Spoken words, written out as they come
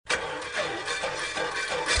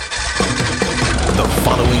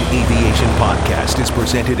following aviation podcast is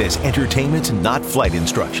presented as entertainment, not flight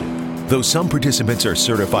instruction. Though some participants are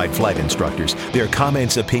certified flight instructors, their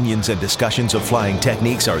comments, opinions, and discussions of flying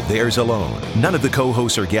techniques are theirs alone. None of the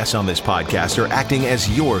co-hosts or guests on this podcast are acting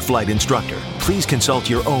as your flight instructor. Please consult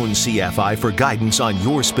your own CFI for guidance on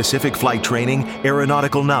your specific flight training,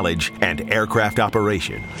 aeronautical knowledge, and aircraft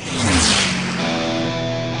operation.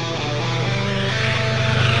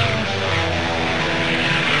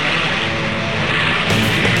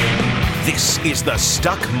 This is the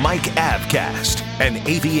Stuck Mike Avcast, an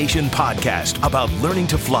aviation podcast about learning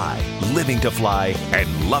to fly, living to fly,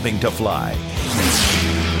 and loving to fly.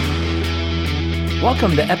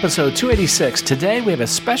 Welcome to episode 286. Today we have a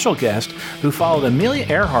special guest who followed Amelia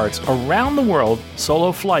Earhart's around the world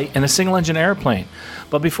solo flight in a single-engine airplane.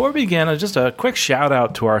 But before we begin, just a quick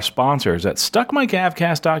shout-out to our sponsors at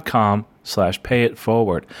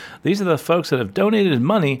stuckmikeavcast.com/payitforward. These are the folks that have donated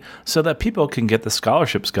money so that people can get the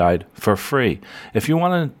scholarships guide for free. If you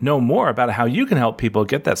want to know more about how you can help people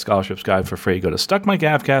get that scholarships guide for free, go to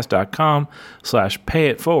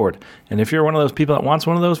stuckmikeavcast.com/payitforward. And if you're one of those people that wants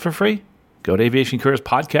one of those for free, go to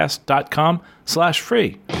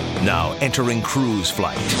aviationcareerspodcast.com/free. Now entering cruise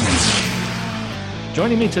flight.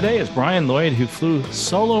 Joining me today is Brian Lloyd, who flew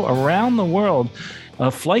solo around the world, a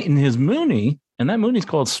flight in his Mooney, and that Mooney's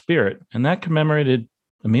called Spirit, and that commemorated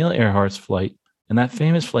Amelia Earhart's flight, and that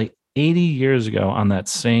famous flight 80 years ago on that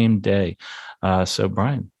same day. So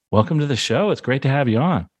Brian, welcome to the show. It's great to have you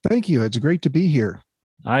on. Thank you. It's great to be here.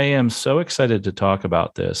 I am so excited to talk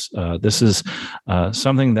about this. This is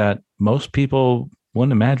something that most people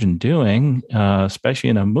wouldn't imagine doing,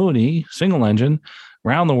 especially in a Mooney single engine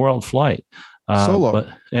round the world flight. Solo.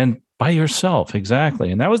 And by yourself, exactly.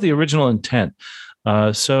 And that was the original intent.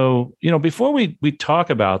 So, before we talk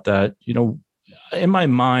about that, in my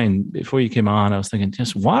mind, before you came on, I was thinking,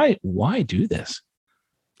 just why do this?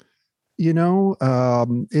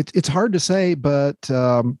 It's hard to say, but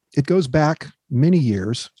it goes back many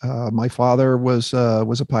years. My father was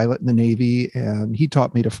a pilot in the Navy, and he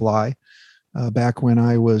taught me to fly back when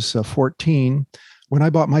I was 14. When I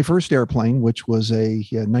bought my first airplane, which was a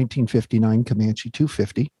 1959 Comanche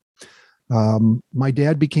 250, my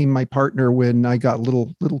dad became my partner when I got a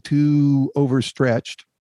little too overstretched,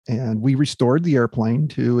 and we restored the airplane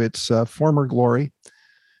to its former glory.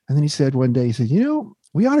 And then he said one day,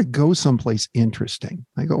 we ought to go someplace interesting.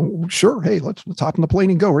 I go, sure. Hey, let's hop in the plane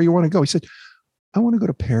and go. Where you want to go? He said, I want to go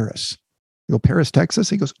to Paris. I go, Paris, Texas?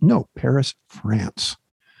 He goes, no, Paris, France.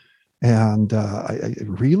 And I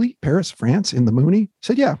really? Paris, France in the Mooney? I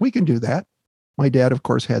said, yeah, we can do that. My dad, of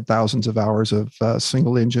course, had thousands of hours of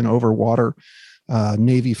single engine over water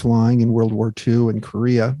Navy flying in World War II and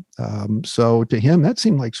Korea. So to him, that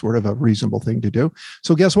seemed like sort of a reasonable thing to do.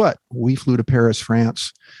 So guess what? We flew to Paris,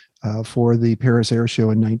 France for the Paris Air Show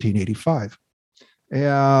in 1985.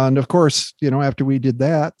 And of course, after we did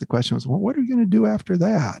that, the question was, well, what are you going to do after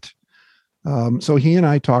that? So he and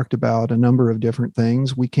I talked about a number of different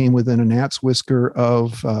things. We came within a gnat's whisker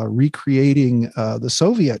of recreating the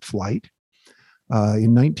Soviet flight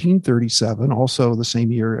in 1937. Also the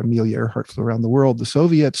same year Amelia Earhart flew around the world. The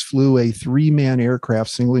Soviets flew a 3-man aircraft,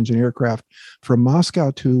 single-engine aircraft, from Moscow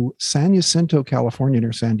to San Jacinto, California,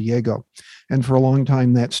 near San Diego. And for a long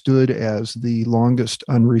time, that stood as the longest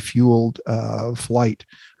unrefueled flight,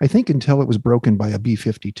 I think, until it was broken by a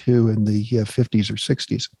B-52 in the 50s or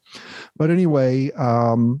 60s. But anyway,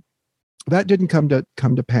 that didn't come to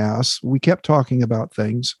pass. We kept talking about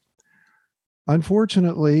things.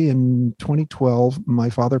 Unfortunately, in 2012,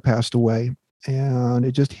 my father passed away, and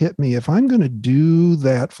it just hit me. If I'm going to do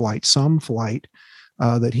that flight, some flight,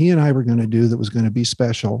 that he and I were going to do that was going to be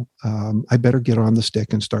special, I better get on the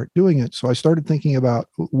stick and start doing it. So I started thinking about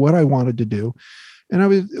what I wanted to do.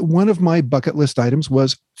 And one of my bucket list items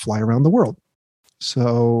was fly around the world.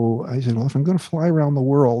 So I said, well, if I'm going to fly around the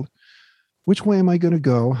world, which way am I going to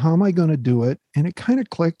go? How am I going to do it? And it kind of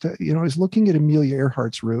clicked. I was looking at Amelia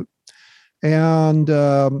Earhart's route. And,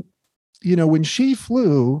 when she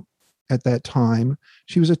flew at that time,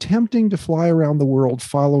 she was attempting to fly around the world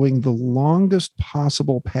following the longest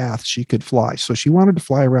possible path she could fly. So she wanted to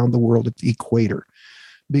fly around the world at the equator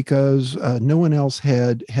because no one else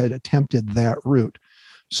had attempted that route.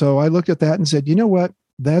 So I looked at that and said, you know what?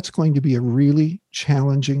 That's going to be a really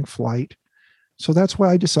challenging flight. So that's why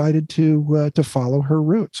I decided to follow her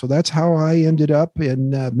route. So that's how I ended up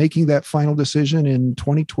in making that final decision in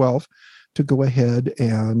 2012 to go ahead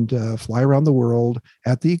and fly around the world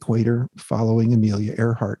at the equator following Amelia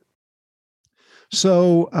Earhart.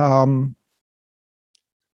 So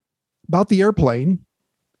about the airplane,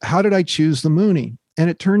 how did I choose the Mooney? And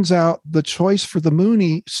it turns out the choice for the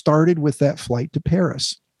Mooney started with that flight to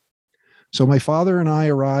Paris. So my father and I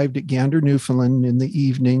arrived at Gander, Newfoundland in the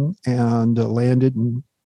evening and landed and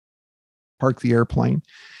parked the airplane.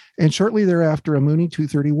 And shortly thereafter, a Mooney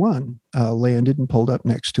 231 landed and pulled up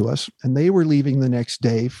next to us. And they were leaving the next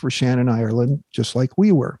day for Shannon, Ireland, just like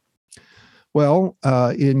we were. Well,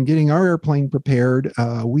 in getting our airplane prepared,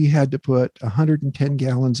 we had to put 110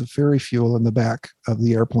 gallons of ferry fuel in the back of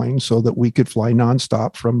the airplane so that we could fly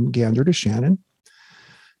nonstop from Gander to Shannon.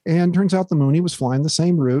 And turns out the Mooney was flying the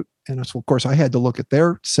same route. And so, of course, I had to look at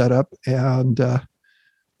their setup, and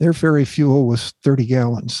their ferry fuel was 30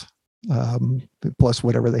 gallons, plus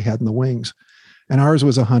whatever they had in the wings. And ours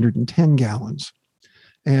was 110 gallons.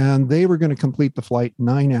 And they were going to complete the flight in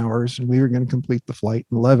 9 hours, and we were going to complete the flight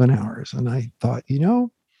in 11 hours. And I thought, if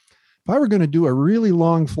I were going to do a really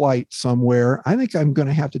long flight somewhere, I think I'm going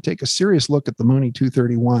to have to take a serious look at the Mooney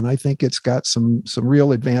 231. I think it's got some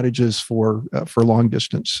real advantages for long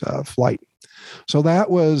distance flight. So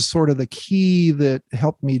that was sort of the key that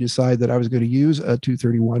helped me decide that I was going to use a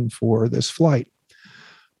 231 for this flight.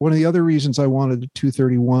 One of the other reasons I wanted a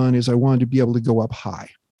 231 is I wanted to be able to go up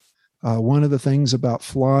high. One of the things about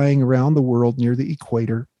flying around the world near the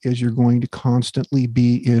equator is you're going to constantly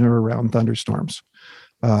be in or around thunderstorms.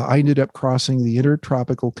 I ended up crossing the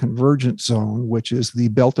Intertropical Convergence Zone, which is the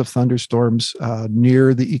belt of thunderstorms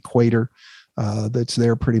near the equator that's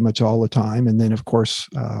there pretty much all the time. And then, of course,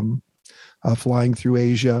 flying through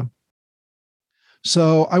Asia.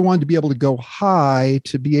 So I wanted to be able to go high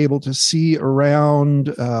to be able to see around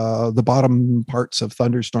the bottom parts of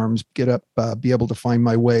thunderstorms, get up, be able to find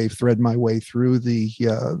my way, thread my way through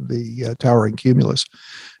the towering cumulus.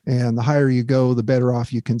 And the higher you go, the better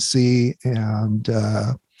off you can see. And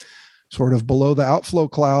sort of below the outflow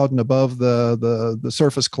cloud and above the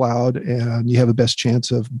surface cloud, and you have the best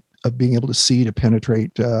chance of being able to see, to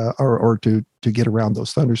penetrate or to get around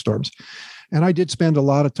those thunderstorms. And I did spend a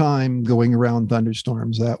lot of time going around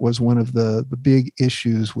thunderstorms. That was one of the big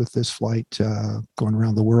issues with this flight going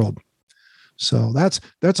around the world. So that's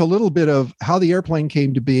a little bit of how the airplane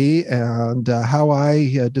came to be and how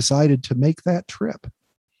I decided to make that trip.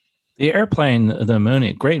 The airplane, the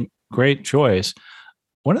Mooney, great choice.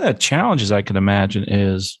 One of the challenges I can imagine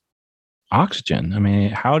is oxygen. I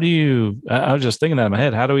mean, I was just thinking that in my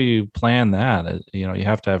head, how do you plan that? You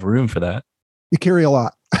have to have room for that. You carry a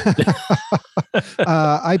lot.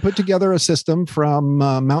 I put together a system from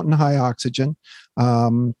Mountain High Oxygen.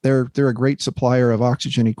 They're a great supplier of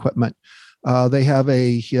oxygen equipment. They have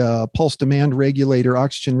a pulse demand regulator,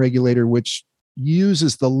 oxygen regulator, which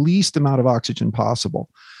uses the least amount of oxygen possible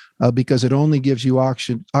because it only gives you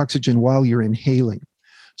oxygen while you're inhaling.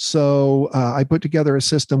 So I put together a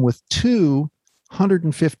system with two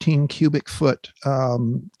 115 cubic foot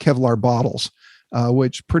Kevlar bottles,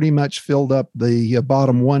 which pretty much filled up the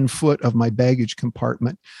bottom 1 foot of my baggage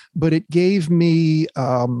compartment. But it gave me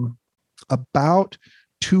about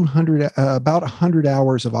 100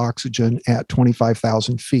 hours of oxygen at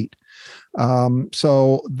 25,000 feet.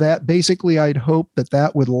 So that basically, I'd hope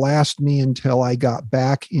that would last me until I got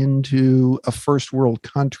back into a first world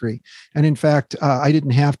country. And in fact, I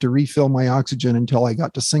didn't have to refill my oxygen until I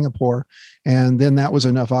got to Singapore. And then that was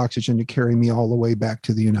enough oxygen to carry me all the way back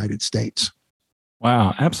to the United States.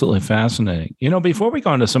 Wow, absolutely fascinating. Before we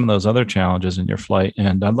go into some of those other challenges in your flight,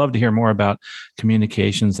 and I'd love to hear more about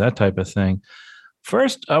communications, that type of thing.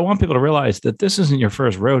 First, I want people to realize that this isn't your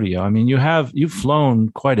first rodeo. I mean, you've flown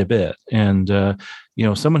quite a bit, and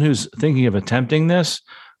someone who's thinking of attempting this,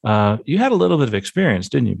 you had a little bit of experience,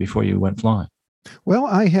 didn't you, before you went flying? Well,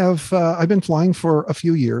 I have. I've been flying for a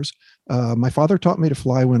few years. My father taught me to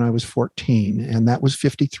fly when I was 14, and that was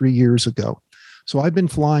 53 years ago. So I've been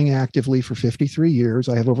flying actively for 53 years.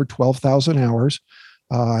 I have over 12,000 hours.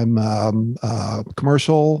 I'm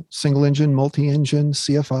commercial, single engine, multi-engine,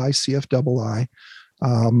 CFI,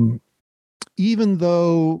 CFII. Even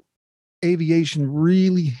though aviation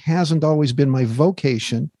really hasn't always been my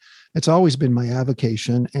vocation, it's always been my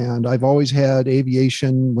avocation. And I've always had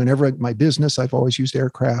aviation whenever my business, I've always used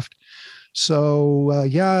aircraft. So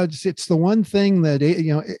it's the one thing that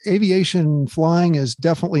aviation flying is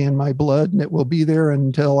definitely in my blood, and it will be there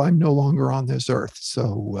until I'm no longer on this earth.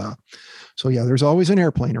 So there's always an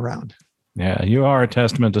airplane around. Yeah, you are a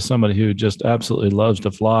testament to somebody who just absolutely loves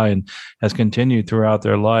to fly and has continued throughout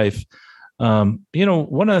their life. One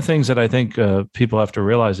of the things that I think people have to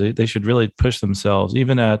realize, they should really push themselves,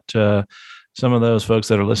 even at some of those folks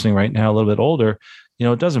that are listening right now, a little bit older.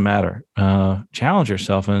 It doesn't matter. Challenge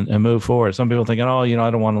yourself and move forward. Some people thinking, I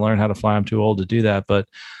don't want to learn how to fly. I'm too old to do that. But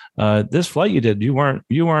this flight you did, you weren't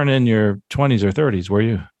in your 20s or 30s, were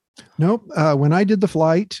you? Nope. When I did the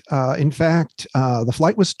flight, in fact, the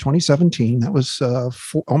flight was 2017. That was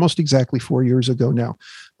almost exactly 4 years ago now.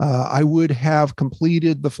 I would have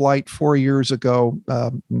completed the flight 4 years ago,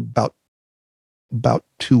 about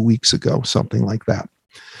 2 weeks ago, something like that.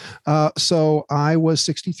 So I was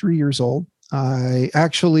 63 years old. I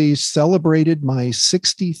actually celebrated my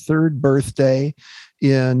 63rd birthday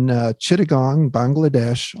in Chittagong,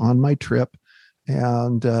 Bangladesh, on my trip.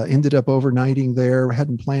 And ended up overnighting there.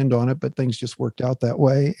 Hadn't planned on it, but things just worked out that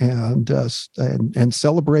way. And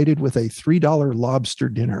celebrated with a $3 lobster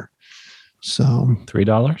dinner. So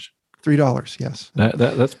 $3. $3, yes.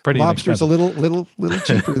 That's pretty. Lobster's inexpensive. a little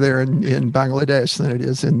cheaper there in Bangladesh than it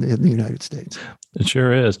is in the United States. It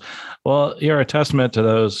sure is. Well, you're a testament to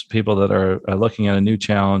those people that are looking at a new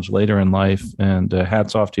challenge later in life, and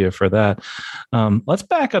hats off to you for that. Let's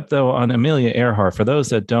back up, though, on Amelia Earhart. For those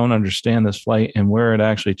that don't understand this flight and where it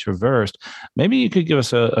actually traversed, maybe you could give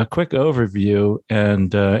us a quick overview, and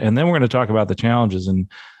then we're going to talk about the challenges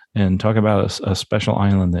and talk about a special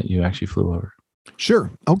island that you actually flew over. Sure.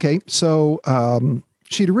 Okay. So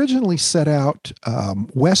she'd originally set out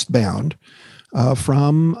westbound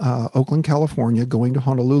from Oakland, California, going to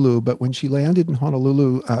Honolulu. But when she landed in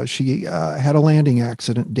Honolulu, she had a landing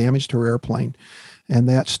accident, damaged her airplane, and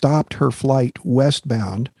that stopped her flight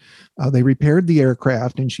westbound. They repaired the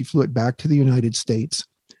aircraft, and she flew it back to the United States.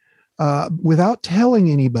 Without telling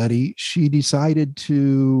anybody, she decided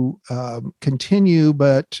to continue,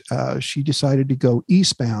 but she decided to go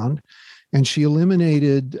eastbound. And she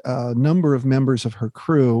eliminated a number of members of her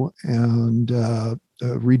crew and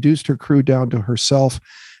reduced her crew down to herself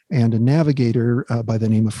and a navigator by the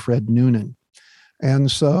name of Fred Noonan. And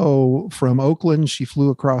so from Oakland, she flew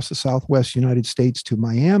across the Southwest United States to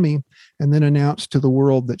Miami, and then announced to the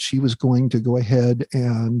world that she was going to go ahead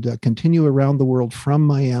and continue around the world from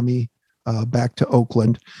Miami back to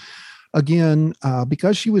Oakland. Again,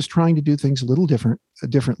 because she was trying to do things a little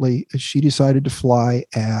differently, she decided to fly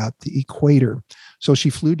at the equator. So she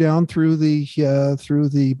flew down through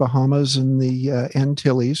the Bahamas and the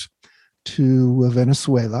Antilles to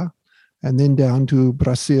Venezuela, and then down to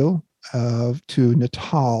Brazil, to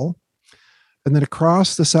Natal, and then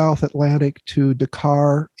across the South Atlantic to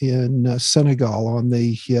Dakar in Senegal on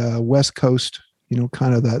the west coast.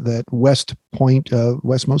 Kind of that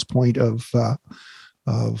westmost point of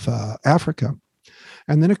Africa,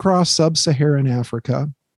 and then across sub-Saharan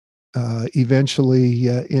Africa, eventually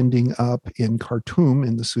ending up in Khartoum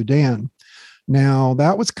in the Sudan. Now,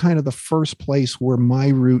 that was kind of the first place where my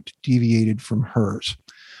route deviated from hers.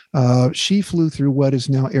 She flew through what is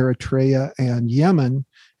now Eritrea and Yemen,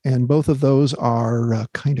 and both of those are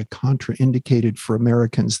kind of contraindicated for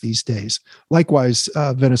Americans these days. Likewise,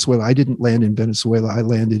 Venezuela. I didn't land in Venezuela. I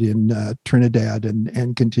landed in Trinidad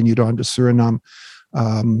and continued on to Suriname.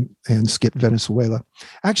 And skipped Venezuela.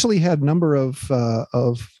 Actually had a number of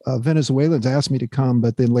Venezuelans ask me to come,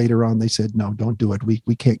 but then later on they said, no, don't do it.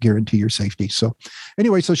 We can't guarantee your safety. So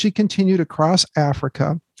anyway, so she continued across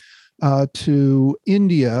Africa to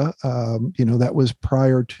India. That was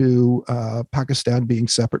prior to Pakistan being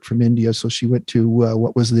separate from India. So she went to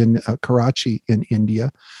what was then Karachi in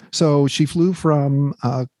India. So she flew from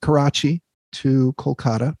Karachi to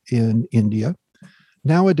Kolkata in India.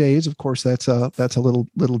 Nowadays, of course, that's a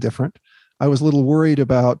little different. I was a little worried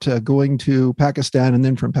about going to Pakistan and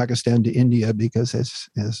then from Pakistan to India because,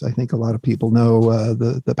 as I think a lot of people know,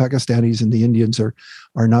 the Pakistanis and the Indians are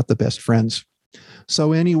not the best friends.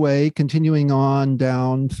 So anyway, continuing on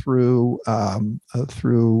down through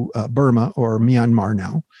Burma or Myanmar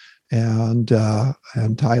now, and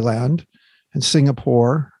Thailand and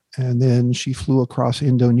Singapore, and then she flew across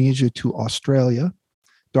Indonesia to Australia,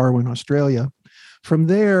 Darwin, Australia. From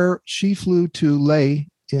there, she flew to Lae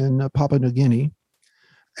in Papua New Guinea.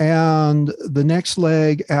 And the next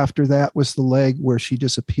leg after that was the leg where she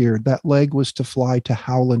disappeared. That leg was to fly to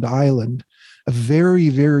Howland Island, a very,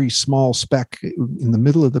 very small speck in the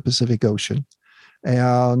middle of the Pacific Ocean.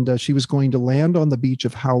 And she was going to land on the beach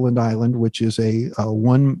of Howland Island, which is a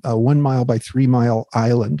 1 mile by 3 mile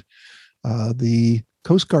island. The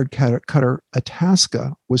Coast Guard cutter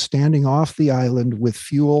Itasca was standing off the island with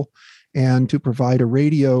fuel and to provide a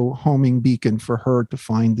radio homing beacon for her to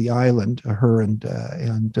find the island, her and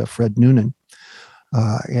Fred Noonan.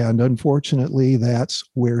 And unfortunately, that's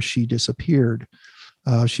where she disappeared.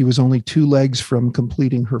 She was only 2 legs from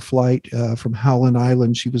completing her flight from Howland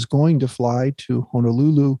Island. She was going to fly to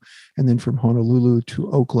Honolulu and then from Honolulu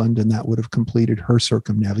to Oakland, and that would have completed her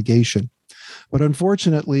circumnavigation. But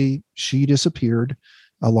unfortunately, she disappeared.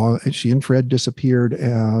 She and Fred disappeared,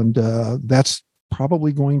 and that's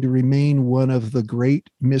probably going to remain one of the great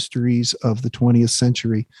mysteries of the 20th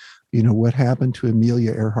century. what happened to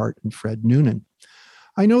Amelia Earhart and Fred Noonan.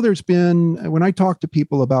 I know there's been, when I talk to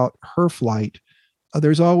people about her flight,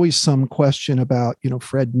 there's always some question about,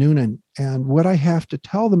 Fred Noonan. And what I have to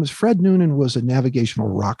tell them is Fred Noonan was a navigational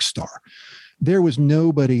rock star. There was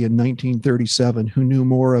nobody in 1937 who knew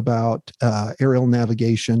more about aerial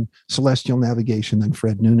navigation, celestial navigation than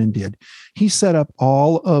Fred Noonan did. He set up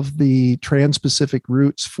all of the trans-Pacific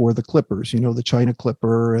routes for the clippers, the China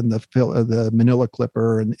Clipper and the Manila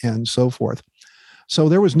Clipper and so forth. So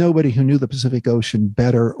there was nobody who knew the Pacific Ocean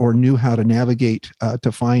better or knew how to navigate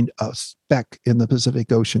to find a speck in the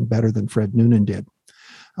Pacific Ocean better than Fred Noonan did.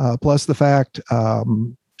 Plus the fact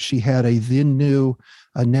she had a then new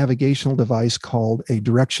navigational device called a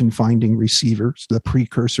direction finding receiver, the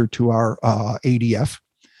precursor to our ADF,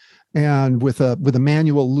 and with a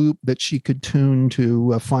manual loop that she could tune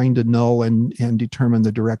to find a null and determine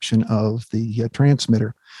the direction of the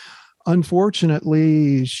transmitter.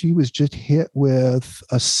 Unfortunately, she was just hit with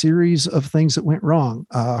a series of things that went wrong.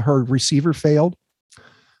 Her receiver failed,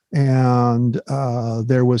 and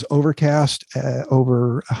there was overcast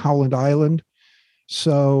over Howland Island.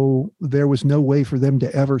 So there was no way for them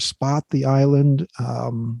to ever spot the island.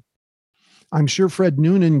 I'm sure Fred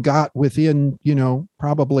Noonan got within,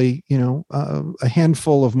 probably, a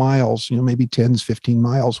handful of miles, maybe 10, 15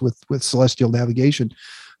 miles with celestial navigation.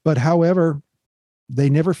 But however, they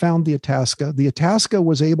never found the Itasca. The Itasca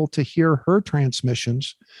was able to hear her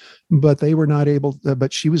transmissions, but she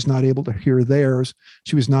was not able to hear theirs.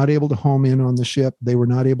 She was not able to home in on the ship. They were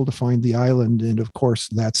not able to find the island. And of course,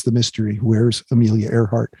 that's the mystery. Where's Amelia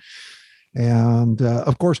Earhart? And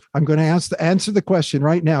of course, I'm going to answer the question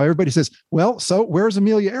right now. Everybody says, well, so where's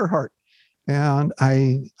Amelia Earhart? And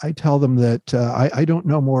I tell them that I don't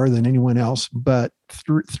know more than anyone else, but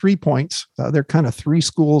 3 points. There are kind of 3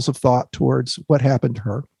 schools of thought towards what happened to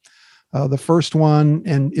her. The first one,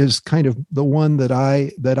 and is kind of the one that I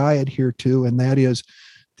adhere to, and that is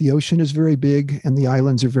the ocean is very big and the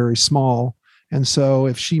islands are very small. And so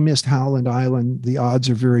if she missed Howland Island, the odds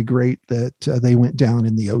are very great that they went down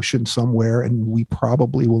in the ocean somewhere, and we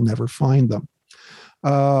probably will never find them.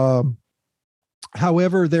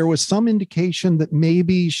 However, there was some indication that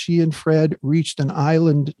maybe she and Fred reached an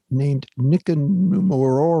island named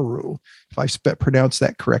Nikamororu, if I pronounce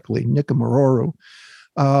that correctly, Nikamororu.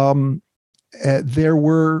 There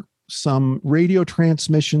were some radio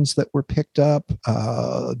transmissions that were picked up.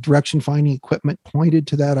 Direction finding equipment pointed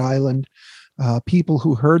to that island. People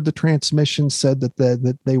who heard the transmission said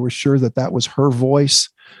that they were sure that was her voice.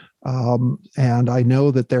 And I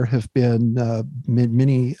know that there have been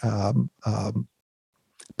many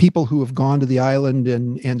people who have gone to the island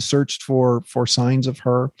and searched for signs of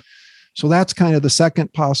her. So that's kind of the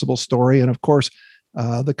second possible story. And of course,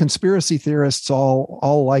 the conspiracy theorists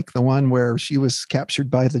all like the one where she was captured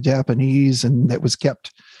by the Japanese and that was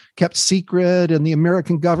kept secret, and the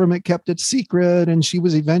American government kept it secret, and she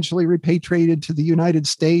was eventually repatriated to the United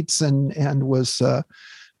States and was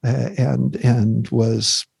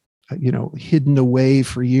hidden away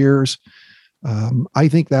for years. I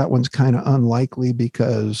think that one's kind of unlikely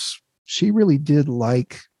because she really did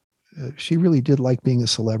like being a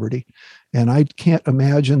celebrity. And I can't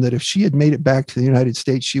imagine that if she had made it back to the United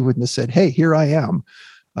States, she wouldn't have said, hey, here I am.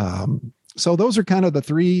 So those are kind of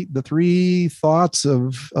the three thoughts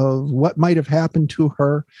of what might have happened to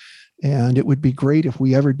her. And it would be great if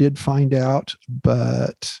we ever did find out,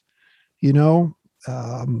 but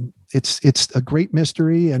it's a great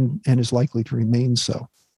mystery and is likely to remain so.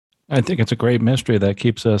 I think it's a great mystery that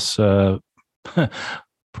keeps us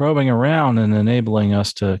probing around and enabling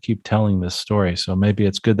us to keep telling this story. So maybe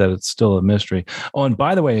it's good that it's still a mystery. Oh, and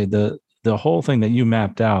by the way, the whole thing that you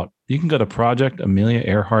mapped out, you can go to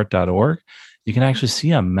projectameliaearhart.org. You can actually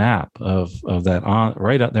see a map of that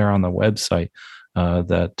right out there on the website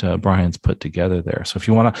that Brian's put together there. So if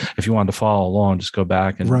you want to follow along, just go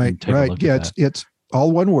back and take a look at that. It's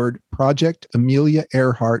all one word,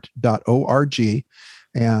 projectameliaearhart.org.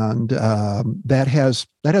 And that has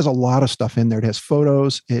a lot of stuff in there. It has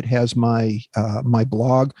photos. It has my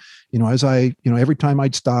blog. Every time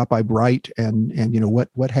I'd stop, I'd write and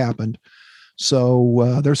what happened.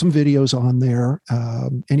 So there's some videos on there.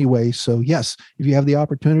 Anyway, so yes, if you have the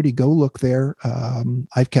opportunity, go look there.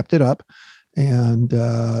 I've kept it up, and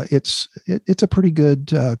it's a pretty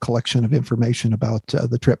good collection of information about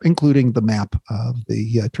the trip, including the map of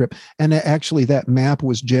the trip. And actually, that map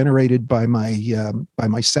was generated by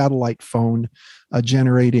my satellite phone,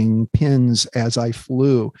 generating pins as I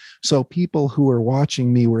flew. So people who were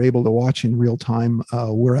watching me were able to watch in real time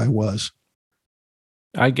where I was.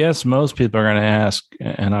 I guess most people are going to ask,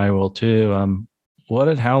 and I will too, what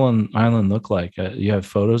did Howland Island look like? You have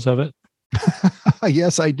photos of it?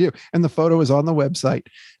 Yes, I do. And the photo is on the website.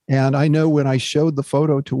 And I know when I showed the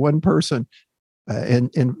photo to one person, and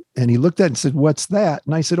he looked at it and said, "What's that?"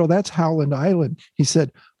 And I said, "Oh, that's Howland Island." He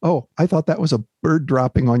said, "Oh, I thought that was a bird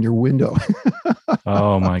dropping on your window."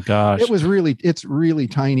 Oh my gosh. It's really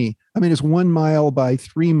tiny. I mean, it's 1 mile by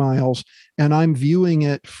 3 miles, and I'm viewing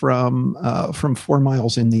it from 4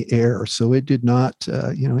 miles in the air. So it did not,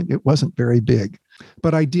 it wasn't very big.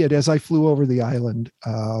 But I did, as I flew over the island,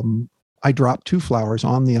 I dropped 2 flowers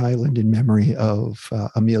on the island in memory of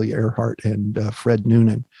Amelia Earhart and Fred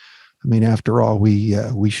Noonan. I mean, after all,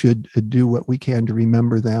 we should do what we can to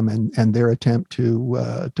remember them and their attempt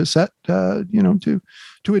to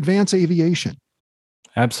advance aviation.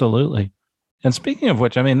 Absolutely. And speaking of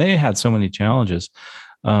which, I mean, they had so many challenges.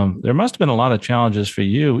 There must have been a lot of challenges for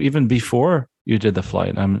you even before you did the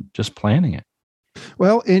flight. I'm just planning it.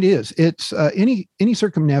 Well, it is. It's any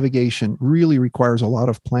circumnavigation really requires a lot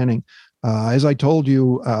of planning. As I told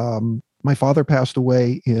you, my father passed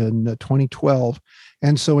away in 2012.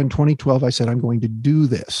 And so in 2012, I said, I'm going to do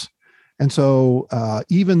this. And so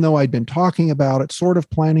even though I'd been talking about it, sort of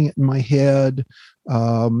planning it in my head,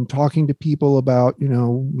 talking to people about,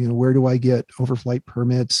 where do I get overflight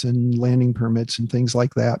permits and landing permits and things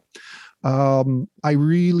like that, I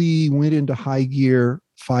really went into high gear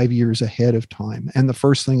 5 years ahead of time. And the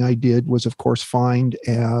first thing I did was, of course, find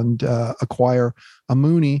and acquire a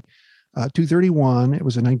Mooney 231. It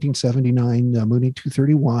was a 1979 Mooney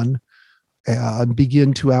 231. And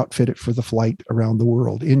begin to outfit it for the flight around the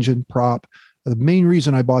world. Engine, prop. The main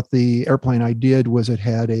reason I bought the airplane I did was it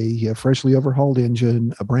had a freshly overhauled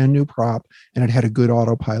engine, a brand new prop, and it had a good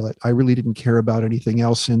autopilot. I really didn't care about anything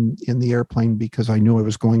else in the airplane because I knew I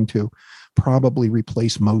was going to probably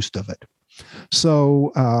replace most of it.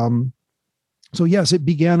 So yes, it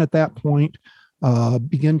began at that point.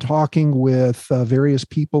 Began talking with various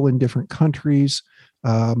people in different countries.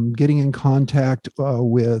 Getting in contact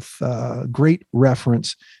with great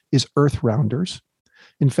reference is Earth Rounders.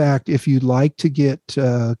 In fact, if you'd like to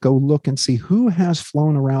go look and see who has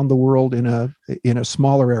flown around the world in a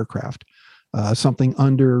smaller aircraft, something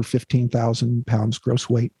under 15,000 pounds gross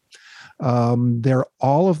weight,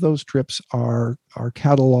 all of those trips are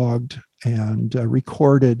cataloged and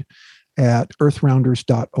recorded at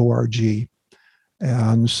earthrounders.org.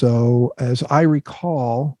 And so, as I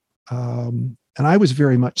recall, and I was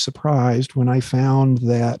very much surprised when I found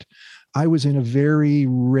that I was in a very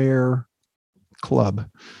rare club.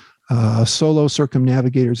 Solo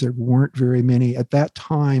circumnavigators, there weren't very many. At that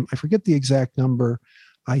time, I forget the exact number.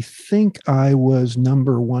 I think I was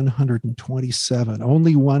number 127.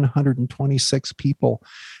 Only 126 people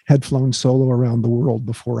had flown solo around the world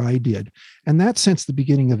before I did. And that's since the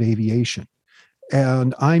beginning of aviation.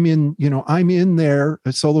 And I'm in there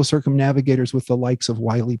at solo circumnavigators with the likes of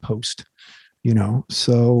Wiley Post.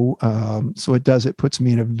 So it puts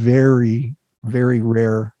me in a very, very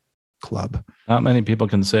rare club. Not many people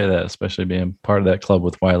can say that, especially being part of that club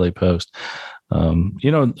with Wiley Post. Again,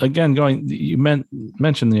 you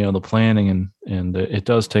mentioned, the planning and it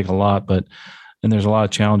does take a lot, and there's a lot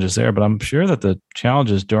of challenges there, but I'm sure that the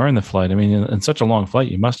challenges during the flight, I mean, in such a long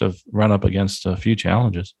flight, you must have run up against a few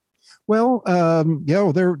challenges. Well,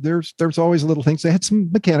 there's always little things. They had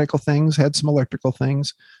some mechanical things, had some electrical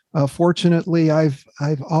things. Fortunately, I've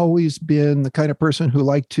always been the kind of person who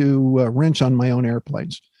liked to wrench on my own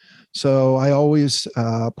airplanes. So I always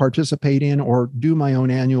participate in or do my own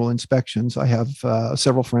annual inspections. I have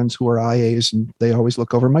several friends who are IAs, and they always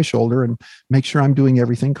look over my shoulder and make sure I'm doing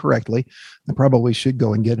everything correctly. I probably should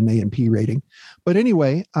go and get an A&P rating. But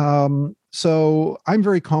anyway, so I'm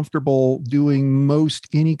very comfortable doing most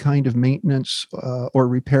any kind of maintenance or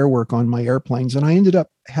repair work on my airplanes. And I ended up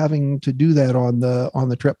having to do that on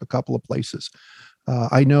the trip a couple of places.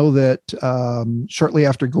 I know that shortly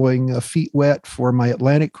after going feet wet for my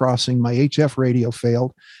Atlantic crossing, my HF radio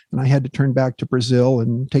failed, and I had to turn back to Brazil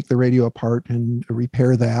and take the radio apart and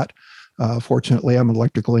repair that. Fortunately, I'm an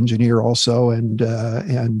electrical engineer also,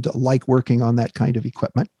 and like working on that kind of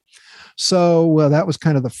equipment. So that was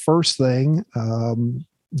kind of the first thing.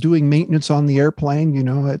 Doing maintenance on the airplane,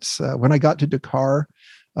 it's when I got to Dakar.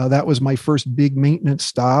 That was my first big maintenance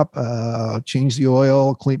stop. Change the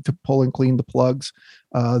oil, pull and clean the plugs.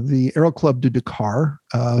 The Aero Club de Dakar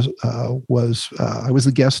I was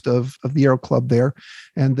the guest of the Aero Club there,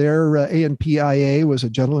 and their ANPIA was a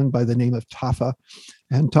gentleman by the name of Tafa,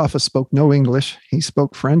 And Tafa spoke no English. He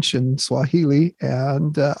spoke French and Swahili,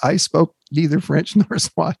 and I spoke neither French nor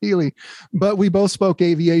Swahili. But we both spoke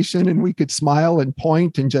aviation, and we could smile and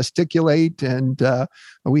point and gesticulate, and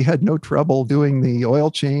we had no trouble doing the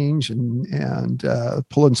oil change and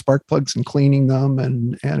pulling spark plugs and cleaning them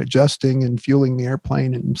and adjusting and fueling the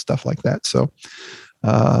airplane and stuff like that. So,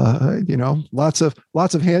 lots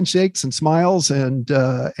of handshakes and smiles and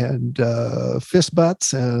fist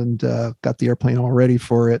butts, and got the airplane all ready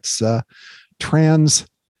for its trans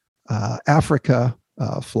Africa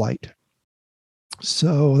flight.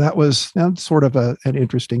 So that was sort of an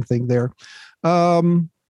interesting thing there.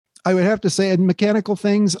 I would have to say, in mechanical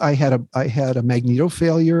things, I had a magneto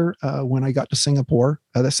failure when I got to Singapore.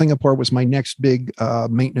 Singapore was my next big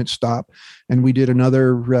maintenance stop, and we did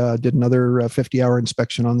another 50-hour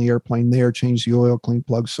inspection on the airplane there, changed the oil, clean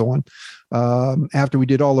plugs, so on. After we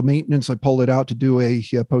did all the maintenance, I pulled it out to do a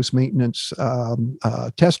post-maintenance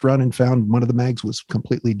test run and found one of the mags was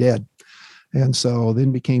completely dead. And so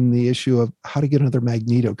then became the issue of how to get another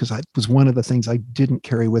magneto, because it was one of the things I didn't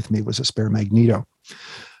carry with me was a spare magneto.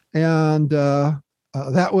 And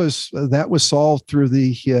that was solved through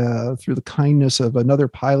the kindness of another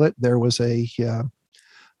pilot. There was a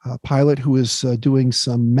pilot who was doing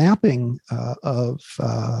some mapping of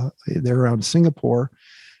there around Singapore,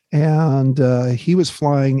 and he was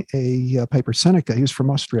flying a Piper Seneca. He was from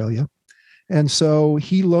Australia, and so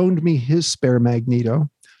he loaned me his spare magneto,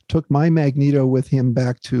 took my magneto with him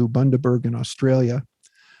back to Bundaberg in Australia,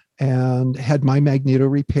 and had my magneto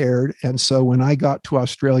repaired. And so when I got to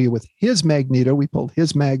Australia with his magneto, we pulled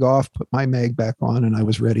his mag off, put my mag back on, and I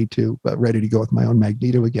was ready to go with my own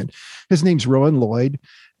magneto again. His name's Rowan Lloyd,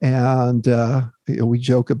 and we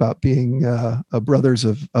joke about being brothers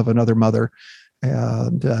of another mother.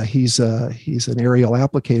 And he's an aerial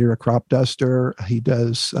applicator, a crop duster. He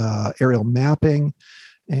does aerial mapping.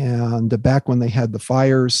 And back when they had the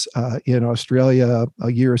fires in Australia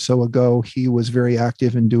a year or so ago, he was very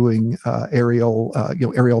active in doing aerial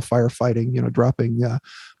firefighting, dropping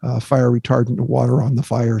fire retardant water on the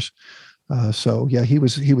fires. So yeah, he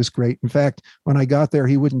was great. In fact, when I got there,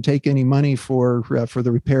 he wouldn't take any money for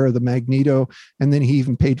the repair of the magneto, and then he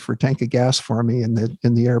even paid for a tank of gas for me in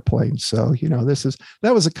the airplane. So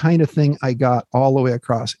that was the kind of thing I got all the way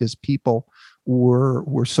across. Is people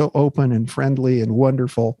were so open and friendly and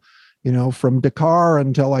wonderful, from Dakar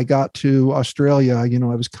until I got to Australia. I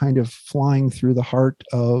was kind of flying through the heart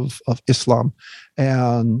of Islam,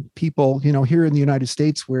 and people, here in the United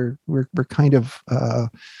States, we're kind of,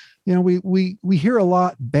 we hear a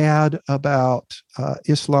lot bad about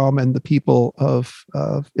Islam and the people of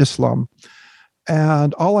Islam.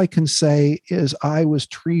 And all I can say is I was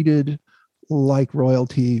treated like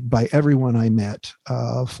royalty by everyone I met,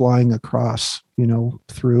 flying across,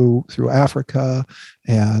 through Africa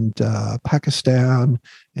and Pakistan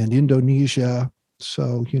and Indonesia.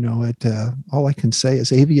 So, all I can say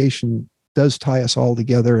is aviation does tie us all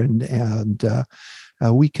together, and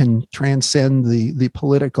we can transcend the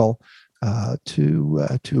political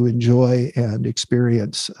to enjoy and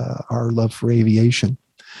experience our love for aviation.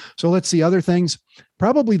 So let's see other things.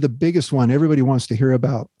 Probably the biggest one everybody wants to hear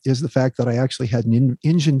about is the fact that I actually had an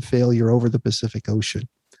engine failure over the Pacific Ocean.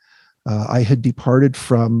 I had departed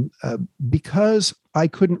from, because I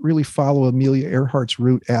couldn't really follow Amelia Earhart's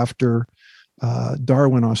route after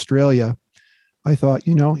Darwin, Australia. I thought,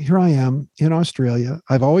 here I am in Australia.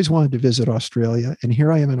 I've always wanted to visit Australia, and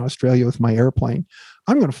here I am in Australia with my airplane.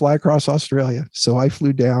 I'm going to fly across Australia. So I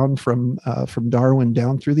flew down from Darwin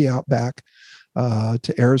down through the outback,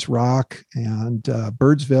 to Ayers Rock and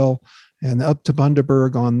Birdsville, and up to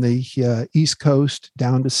Bundaberg on the East Coast,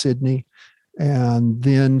 down to Sydney. And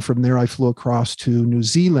then from there, I flew across to New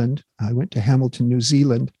Zealand. I went to Hamilton, New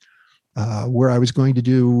Zealand, where I was going to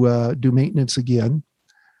do maintenance again.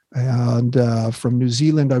 And from New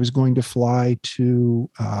Zealand, I was going to fly to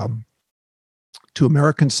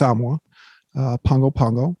American Samoa, Pago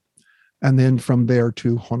Pago, and then from there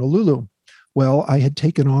to Honolulu. Well, I had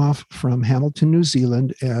taken off from Hamilton, New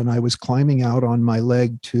Zealand, and I was climbing out on my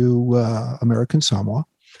leg to American Samoa.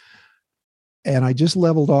 And I just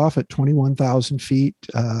leveled off at 21,000 feet,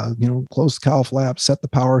 closed cowl flap, set the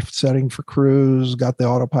power setting for cruise, got the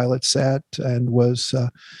autopilot set, and was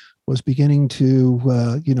beginning to,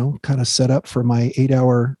 kind of set up for my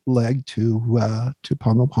 8-hour leg to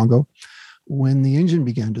Pago Pago when the engine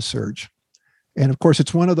began to surge. And of course,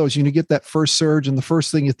 it's one of those, you get that first surge, and the first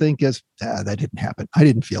thing you think is, that didn't happen. I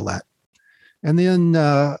didn't feel that. And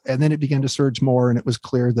then it began to surge more, and it was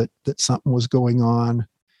clear that something was going on.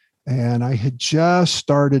 And I had just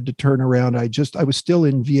started to turn around. I was still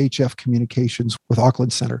in VHF communications with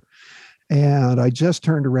Auckland Center. And I just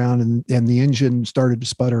turned around and the engine started to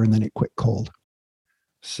sputter and then it quit cold.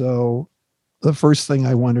 So the first thing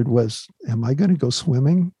I wondered was, am I going to go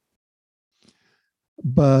swimming?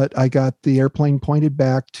 But I got the airplane pointed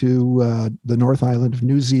back to the North Island of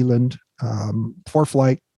New Zealand.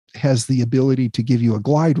 ForeFlight has the ability to give you a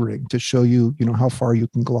glide ring to show you, how far you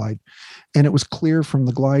can glide. And it was clear from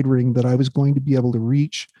the glide ring that I was going to be able to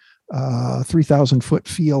reach 3,000 foot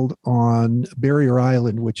field on Barrier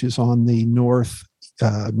Island, which is on the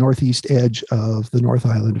northeast edge of the North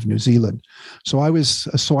Island of New Zealand. So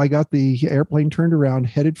I got the airplane turned around,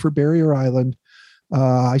 headed for Barrier Island.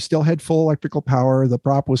 I still had full electrical power. The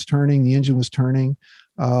prop was turning, the engine was turning.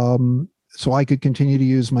 So I could continue to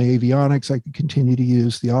use my avionics. I could continue to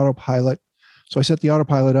use the autopilot. So I set the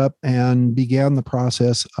autopilot up and began the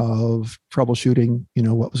process of troubleshooting,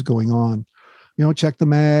 what was going on. Check the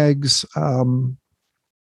mags. And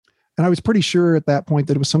I was pretty sure at that point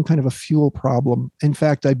that it was some kind of a fuel problem. In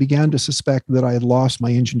fact, I began to suspect that I had lost my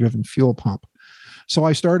engine-driven fuel pump. So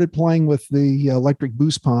I started playing with the electric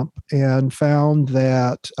boost pump and found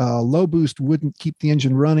that low boost wouldn't keep the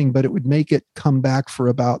engine running, but it would make it come back for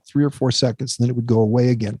about 3 or 4 seconds, and then it would go away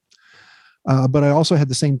again. But I also had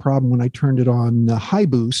the same problem when I turned it on high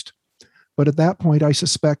boost. But at that point, I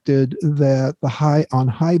suspected that on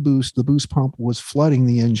high boost, the boost pump was flooding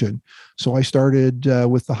the engine. So I started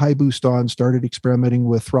with the high boost on, started experimenting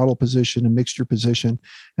with throttle position and mixture position.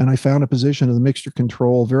 And I found a position of the mixture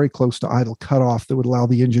control very close to idle cutoff that would allow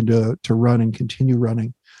the engine to run and continue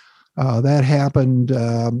running. That happened.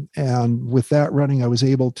 And with that running, I was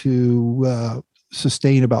able to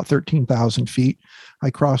sustain about 13,000 feet. I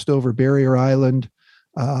crossed over Barrier Island.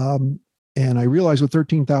 And I realized with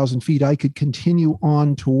 13,000 feet, I could continue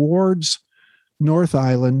on towards North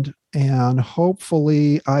Island, and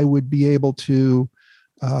hopefully I would be able to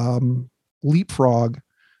leapfrog.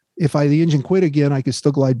 If the engine quit again, I could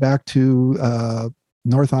still glide back to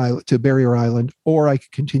North Island, to Barrier Island, or I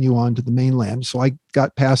could continue on to the mainland. So I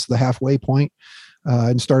got past the halfway point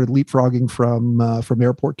and started leapfrogging from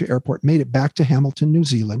airport to airport, made it back to Hamilton, New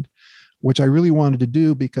Zealand, which I really wanted to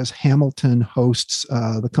do because Hamilton hosts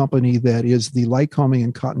the company that is the Lycoming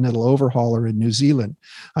and Continental overhauler in New Zealand.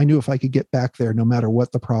 I knew if I could get back there, no matter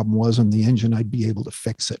what the problem was on the engine, I'd be able to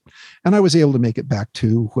fix it. And I was able to make it back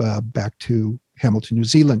to Hamilton, New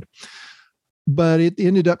Zealand. But it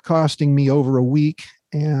ended up costing me over a week,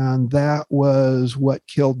 and that was what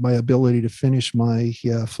killed my ability to finish my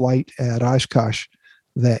flight at Oshkosh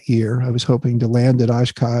that year. I was hoping to land at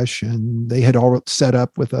Oshkosh, and they had all set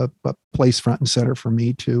up with a place front and center for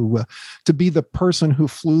me to be the person who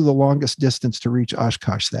flew the longest distance to reach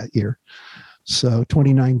Oshkosh that year. So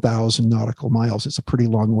 29,000 nautical miles. It's a pretty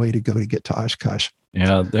long way to go to get to Oshkosh.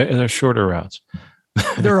 Yeah, they're shorter routes.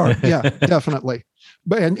 There are, yeah, definitely.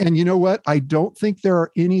 But and you know what? I don't think there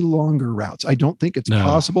are any longer routes. I don't think it's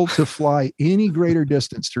possible to fly any greater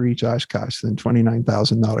distance to reach Oshkosh than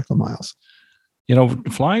 29,000 nautical miles.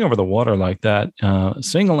 Flying over the water like that,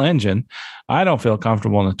 single engine, I don't feel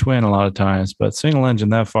comfortable in the twin a lot of times, but single engine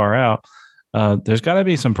that far out, there's got to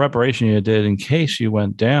be some preparation you did in case you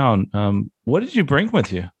went down. What did you bring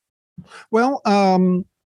with you? Well,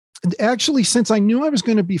 actually, since I knew I was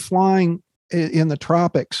going to be flying in the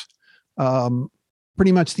tropics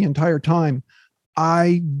pretty much the entire time,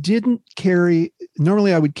 I didn't carry.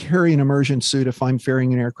 Normally I would carry an immersion suit if I'm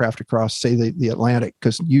ferrying an aircraft across, say, the Atlantic,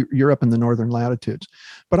 because you're up in the northern latitudes.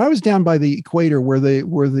 But I was down by the equator where the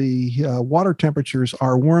water temperatures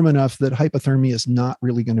are warm enough that hypothermia is not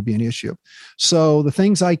really going to be an issue. So the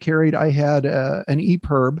things I carried, I had an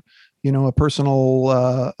EPIRB, a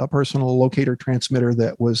personal locator transmitter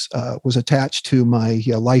that was attached to my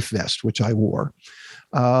life vest, which I wore.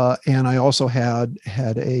 And I also had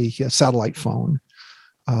a satellite phone,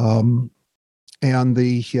 and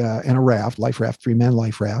a raft, life raft, 3-man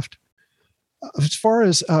life raft. As far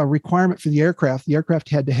as requirement for the aircraft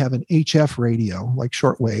had to have an HF radio, like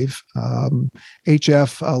shortwave.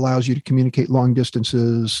 HF allows you to communicate long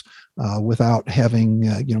distances without having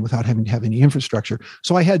to have any infrastructure.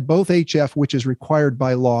 So I had both HF, which is required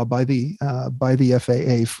by law by the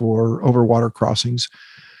FAA for over water crossings.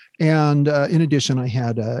 And in addition, I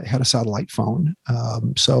had a satellite phone.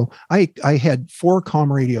 So I had 4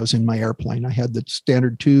 comm radios in my airplane. I had the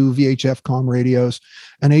standard 2 VHF comm radios,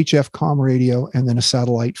 an HF comm radio, and then a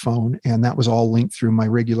satellite phone. And that was all linked through my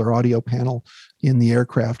regular audio panel in the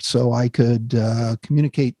aircraft. So I could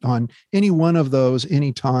communicate on any one of those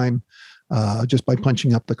anytime just by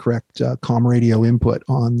punching up the correct comm radio input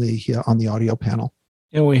on the audio panel.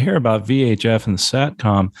 We hear about VHF and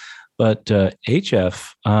SATCOM. But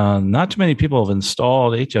HF, not too many people have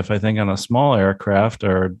installed HF, I think, on a small aircraft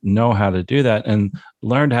or know how to do that and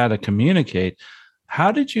learned how to communicate.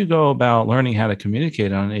 How did you go about learning how to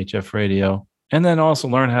communicate on an HF radio and then also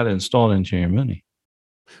learn how to install it into your Mooney?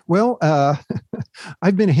 Well,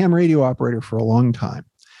 I've been a ham radio operator for a long time.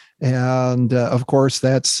 And of course,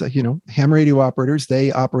 that's, ham radio operators,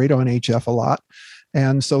 they operate on HF a lot.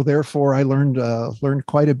 And so therefore, I learned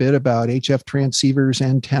quite a bit about HF transceivers,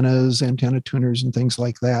 antennas, antenna tuners, and things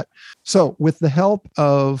like that. So with the help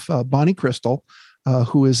of Bonnie Crystal,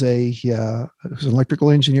 who is who's an electrical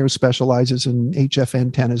engineer who specializes in HF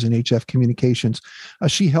antennas and HF communications.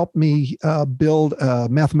 She helped me build a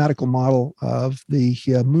mathematical model of the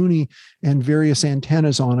Mooney and various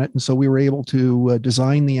antennas on it. And so we were able to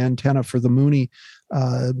design the antenna for the Mooney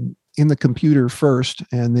in the computer first.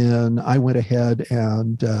 And then I went ahead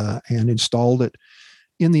and installed it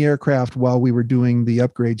in the aircraft while we were doing the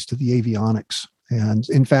upgrades to the avionics. And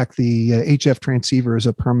in fact, the HF transceiver is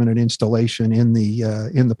a permanent installation in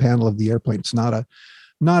the panel of the airplane. It's not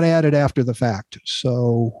added after the fact.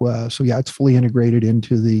 So yeah, it's fully integrated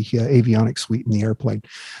into the avionics suite in the airplane.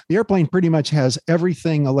 The airplane pretty much has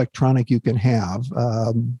everything electronic you can have.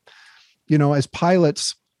 As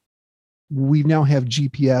pilots, we now have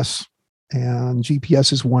GPS, and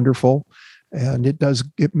GPS is wonderful. And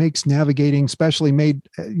it makes navigating, especially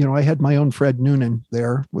I had my own Fred Noonan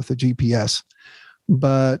there with the GPS.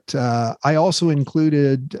 But I also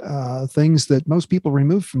included things that most people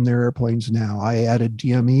remove from their airplanes now. I added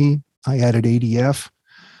DME, I added ADF.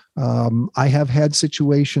 I have had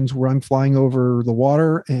situations where I'm flying over the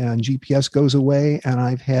water and GPS goes away, and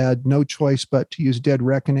I've had no choice but to use dead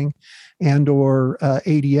reckoning and or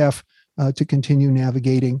ADF to continue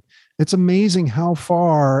navigating. It's amazing how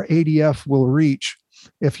far ADF will reach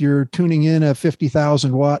if you're tuning in a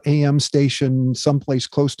 50,000 watt AM station someplace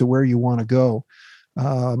close to where you want to go.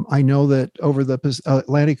 I know that over the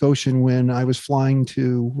Atlantic Ocean, when I was flying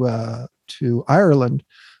to Ireland,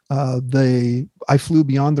 I flew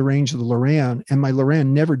beyond the range of the Loran, and my Loran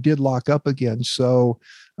never did lock up again. So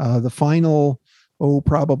the final,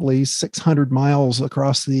 probably 600 miles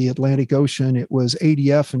across the Atlantic Ocean, it was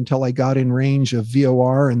ADF until I got in range of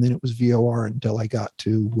VOR, and then it was VOR until I got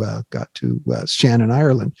to Shannon,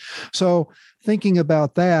 Ireland. So thinking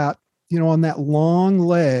about that, on that long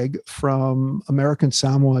leg from American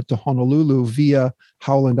Samoa to Honolulu via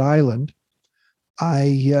Howland Island,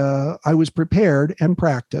 I was prepared and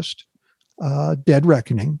practiced dead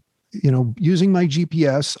reckoning. Using my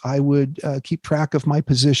GPS, I would keep track of my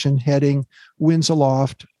position, heading, winds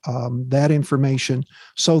aloft, that information,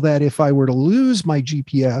 so that if I were to lose my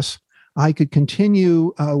GPS, I could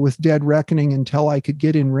continue with dead reckoning until I could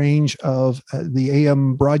get in range of the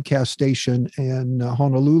AM broadcast station in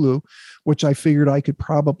Honolulu, which I figured I could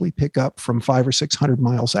probably pick up from 500 or 600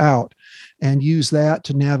 miles out, and use that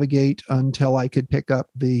to navigate until I could pick up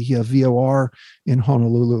the VOR in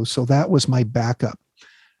Honolulu. So that was my backup.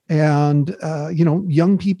 And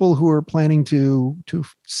young people who are planning to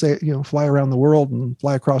fly around the world and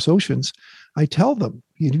fly across oceans, I tell them,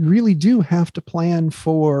 you really do have to plan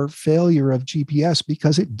for failure of GPS,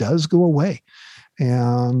 because it does go away.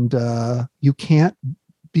 And you can't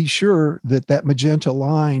be sure that magenta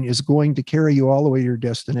line is going to carry you all the way to your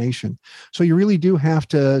destination. So you really do have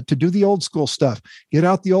to do the old school stuff. Get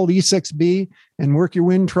out the old E6B and work your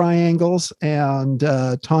wind triangles and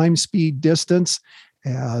time, speed, distance.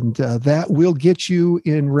 And that will get you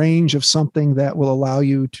in range of something that will allow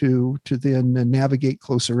you to then navigate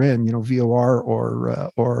closer in, VOR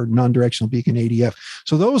or non-directional beacon ADF.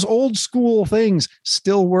 So those old school things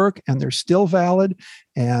still work, and they're still valid.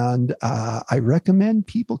 And I recommend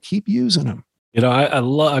people keep using them.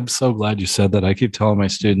 I'm so glad you said that. I keep telling my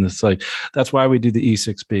students, that's why we do the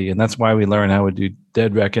E6B, and that's why we learn how to do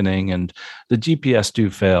dead reckoning, and the GPS do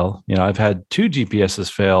fail. I've had 2 GPSs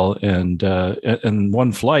fail in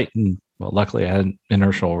one flight, and well, luckily I had an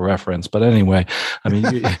inertial reference. But anyway, I mean,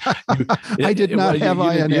 I did not have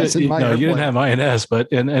INS in my airplane. You didn't have INS, but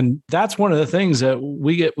and that's one of the things that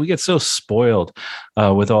we get so spoiled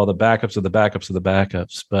with all the backups of the backups of the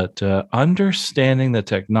backups. But understanding the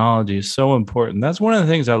technology is so important. That's one of the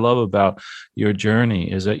things I love about your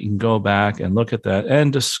journey, is that you can go back and look at that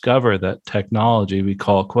and discover that technology we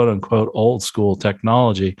call quote unquote old school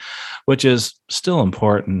technology, which is still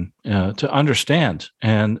important to understand.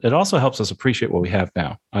 And it also helps us appreciate what we have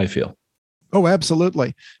now, I feel. Oh,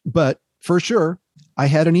 absolutely. But for sure, I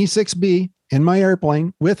had an E6B in my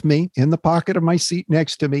airplane with me in the pocket of my seat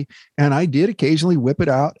next to me. And I did occasionally whip it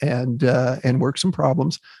out and work some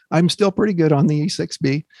problems. I'm still pretty good on the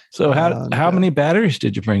E6B. So how many batteries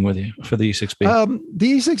did you bring with you for the E6B?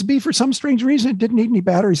 The E6B, for some strange reason, it didn't need any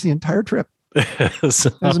batteries the entire trip. So,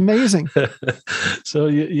 it was amazing. So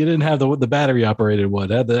you didn't have the battery operated one,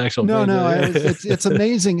 had the actual. No. It's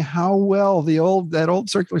amazing how well that old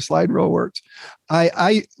circular slide rule works.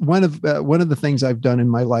 One of the things I've done in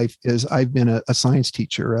my life is I've been a science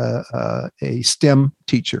teacher, a STEM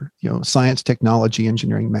teacher, science, technology,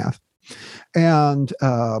 engineering, math, and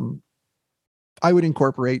I would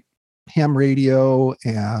incorporate ham radio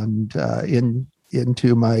and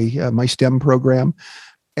into my STEM program.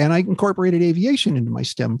 And I incorporated aviation into my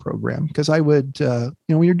STEM program because I would,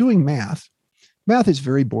 when you're doing math is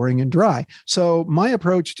very boring and dry. So my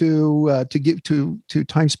approach to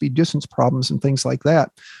time, speed, distance problems and things like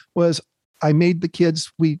that was I made the kids,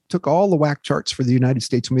 we took all the WAC charts for the United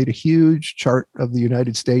States, we made a huge chart of the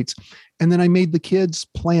United States. And then I made the kids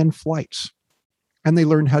plan flights. And they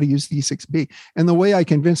learned how to use the E6B. And the way I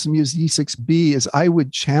convinced them to use the E6B is I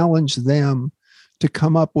would challenge them to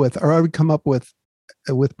come up with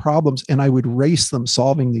problems, and I would race them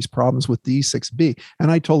solving these problems with the E6B.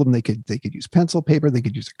 And I told them they could use pencil, paper, they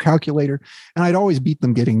could use a calculator, and I'd always beat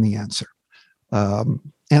them getting the answer. And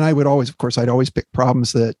I would always, of course, I'd always pick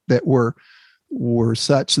problems that were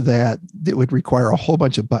such that it would require a whole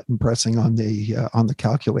bunch of button pressing on the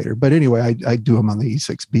calculator. But anyway, I'd do them on the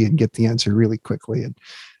E6B and get the answer really quickly.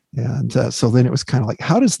 And so then it was kind of like,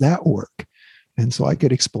 how does that work? And so I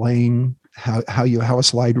could explain how a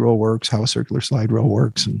slide rule works, how a circular slide rule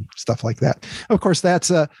works, and stuff like that. Of course, that's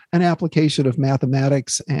an application of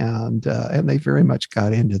mathematics, and they very much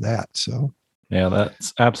got into that. So yeah,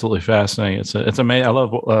 that's absolutely fascinating. It's amazing. I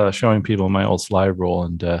love showing people my old slide rule,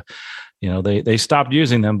 and they stopped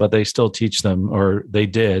using them, but they still teach them, or they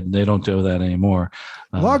did. They don't do that anymore.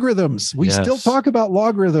 Logarithms. We still talk about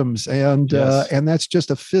logarithms, and that's just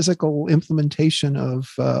a physical implementation of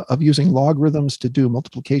using logarithms to do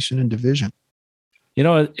multiplication and division.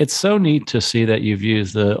 It's so neat to see that you've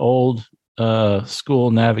used the old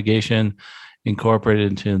school navigation incorporated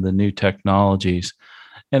into the new technologies.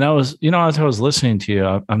 And I was, as I was listening to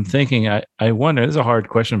you, I'm thinking, I wonder, this is a hard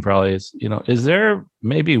question probably, is there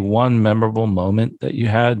maybe one memorable moment that you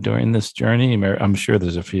had during this journey? I'm sure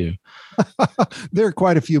there's a few. There are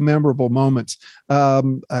quite a few memorable moments,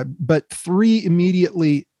 but three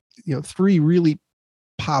really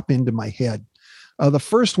pop into my head. The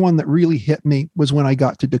first one that really hit me was when I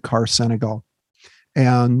got to Dakar, Senegal.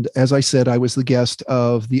 And as I said, I was the guest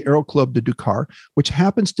of the Aero Club de Dakar, which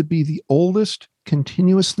happens to be the oldest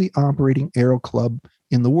continuously operating aero club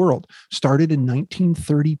in the world. Started in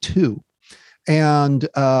 1932. And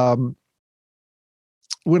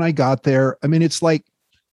when I got there, it's like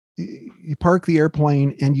you park the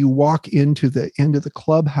airplane and you walk into the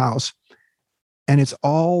clubhouse, and it's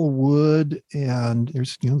all wood, and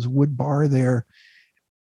there's a wood bar there.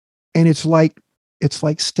 And it's like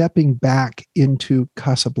stepping back into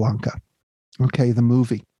Casablanca, the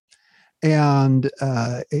movie. And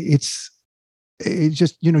it's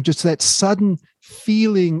just that sudden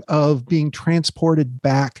feeling of being transported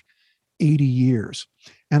back 80 years.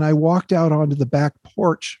 And I walked out onto the back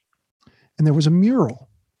porch, and there was a mural.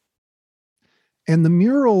 And the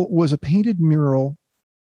mural was a painted mural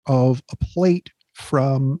of a plate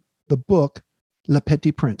from the book Le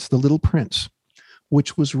Petit Prince, The Little Prince,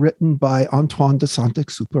 which was written by Antoine de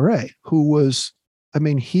Saint-Exupéry, who was,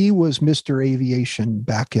 he was Mr. Aviation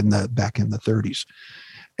back in the 30s.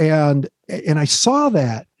 And I saw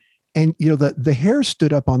that, and the hair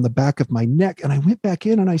stood up on the back of my neck, and I went back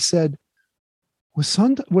in and I said, was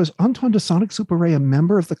Antoine de Saint-Exupéry a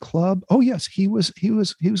member of the club? Oh yes, he was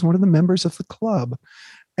one of the members of the club.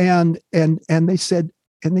 And they said,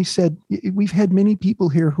 we've had many people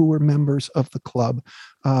here who were members of the club.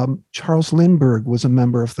 Charles Lindbergh was a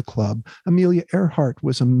member of the club. Amelia Earhart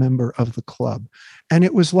was a member of the club. And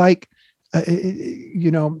it was like,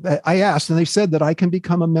 I asked, and they said that I can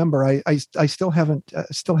become a member. I still haven't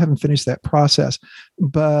finished that process,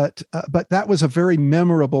 but that was a very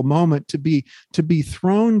memorable moment to be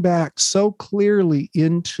thrown back so clearly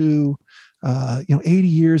into 80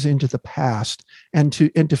 years into the past, and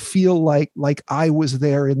to feel like I was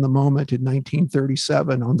there in the moment in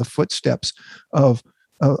 1937 on the footsteps of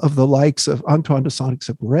the likes of Antoine de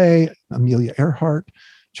Saint-Exupéry, Amelia Earhart,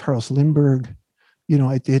 Charles Lindbergh.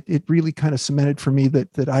 It really kind of cemented for me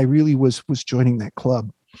that I really was joining that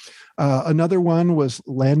club. Another one was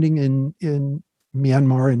landing in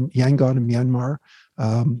Myanmar, in Yangon in Myanmar,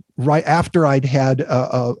 right after I'd had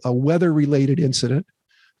a weather-related incident.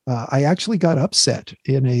 I actually got upset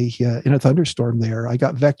in a thunderstorm there. I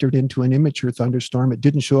got vectored into an immature thunderstorm. It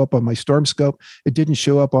didn't show up on my storm scope. It didn't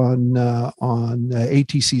show up on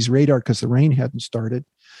ATC's radar because the rain hadn't started.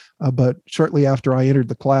 But shortly after I entered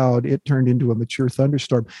the cloud, it turned into a mature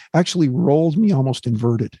thunderstorm. Actually rolled me almost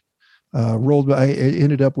inverted. I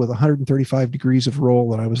ended up with 135 degrees of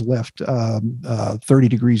roll, and I was left 30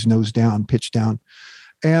 degrees nose down, pitch down.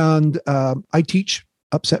 And I teach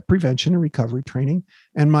upset prevention and recovery training,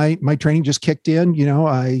 and my training just kicked in.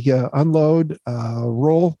 I unload,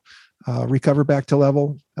 roll, recover back to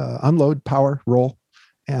level, unload, power, roll,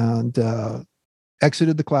 and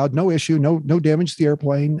exited the cloud. No issue, no damage to the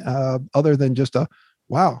airplane, other than just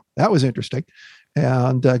wow, that was interesting.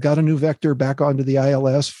 And got a new vector back onto the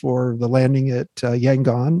ILS for the landing at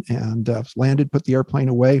Yangon, and landed, put the airplane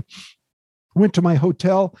away. Went to my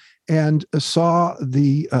hotel and saw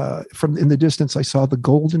from in the distance, I saw the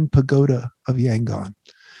Golden Pagoda of Yangon.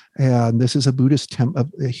 And this is a Buddhist temple,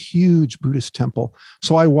 a huge Buddhist temple.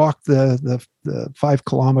 So I walked the 5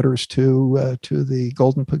 kilometers to the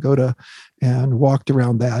Golden Pagoda and walked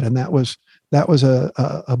around that. And that was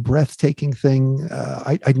a breathtaking thing.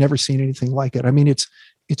 I'd never seen anything like it. I mean, it's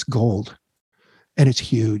gold and it's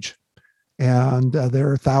huge. And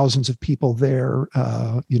there are thousands of people there,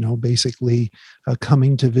 basically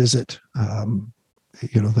coming to visit, the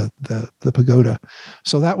pagoda.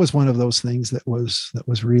 So that was one of those things that was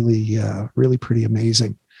really, really pretty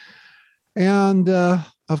amazing. And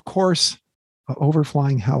of course,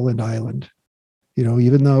 overflying Howland Island.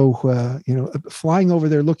 Even though flying over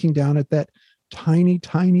there, looking down at that tiny,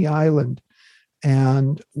 tiny island,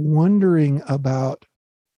 and wondering about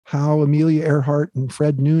how Amelia Earhart and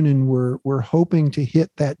Fred Noonan were hoping to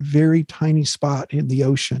hit that very tiny spot in the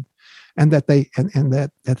ocean, and that they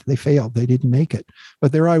failed. They didn't make it.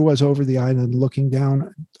 But there I was over the island, looking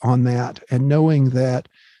down on that, and knowing that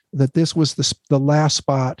this was the last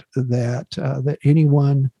spot that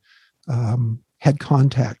anyone had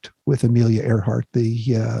contact with Amelia Earhart,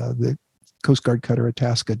 the Coast Guard cutter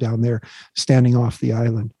Itasca down there, standing off the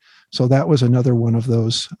island. So that was another one of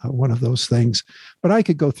those things. But I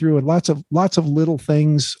could go through and lots of little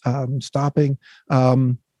things, stopping.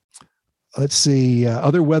 Let's see,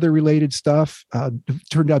 other weather related stuff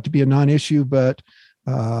turned out to be a non-issue, but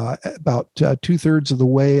about 2/3 of the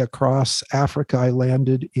way across Africa, I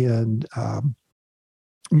landed in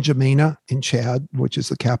N'Djamena in Chad, which is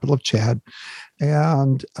the capital of Chad.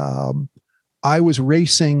 And I was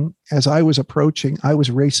racing, as I was approaching, I was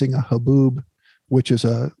racing a haboob, which is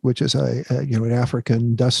an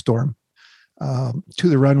African dust storm, to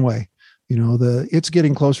the runway. It's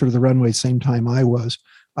getting closer to the runway, same time I was.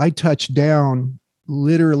 I touched down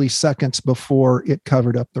literally seconds before it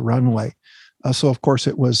covered up the runway. So of course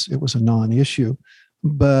it was a non-issue,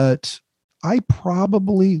 but I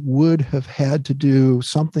probably would have had to do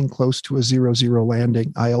something close to a 0-0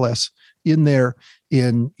 landing ILS in there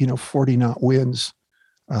in 40 knot winds.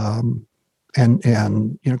 And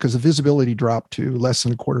because the visibility dropped to less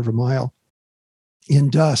than a quarter of a mile in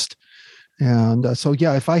dust. And so,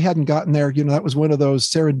 if I hadn't gotten there, that was one of those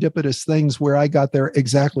serendipitous things where I got there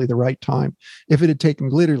exactly the right time. If it had taken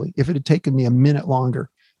me a minute longer,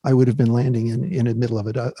 I would have been landing in the middle of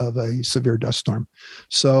a severe dust storm.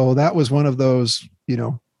 So that was one of those,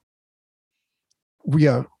 few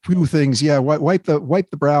things. Yeah. Wipe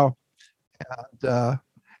the brow.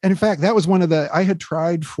 And in fact, that was one of I had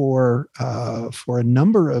tried for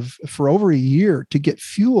over a year to get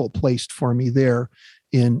fuel placed for me there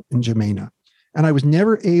in N'Djamena. And I was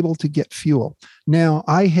never able to get fuel. Now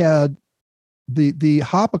I had the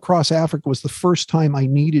hop across Africa was the first time I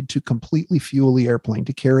needed to completely fuel the airplane,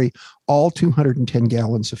 to carry all 210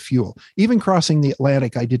 gallons of fuel. Even crossing the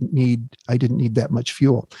Atlantic, I didn't need that much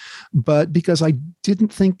fuel. But because I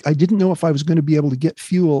didn't know if I was going to be able to get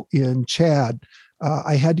fuel in Chad,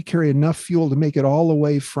 I had to carry enough fuel to make it all the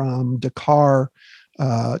way from Dakar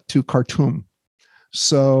to Khartoum.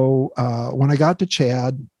 So when I got to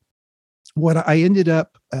Chad, what I ended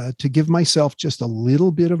up to give myself just a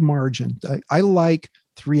little bit of margin. I like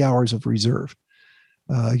 3 hours of reserve.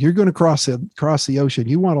 You're going to cross the ocean.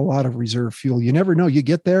 You want a lot of reserve fuel. You never know. You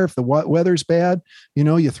get there, if the weather's bad,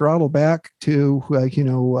 you throttle back to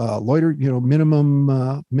loiter,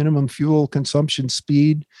 minimum fuel consumption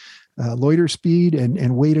speed, loiter speed,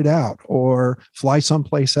 and wait it out, or fly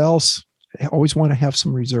someplace else. I always want to have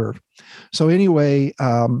some reserve. So anyway,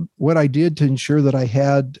 what I did to ensure that I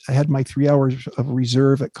had my 3 hours of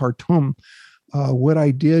reserve at Khartoum, what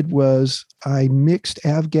I did was I mixed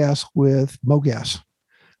avgas with MoGas.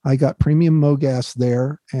 I got premium MoGas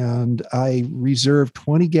there, and I reserved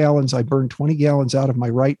 20 gallons. I burned 20 gallons out of my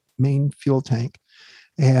right main fuel tank.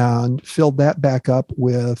 and filled that back up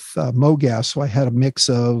with MoGas. So I had a mix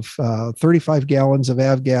of 35 gallons of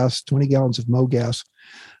avgas, 20 gallons of MoGas.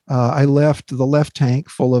 I left the left tank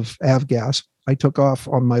full of avgas. I took off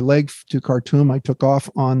on my leg to Khartoum. I took off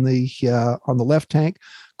on the left tank,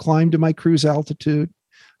 climbed to my cruise altitude,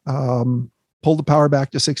 pulled the power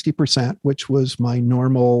back to 60%, which was my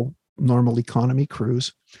normal economy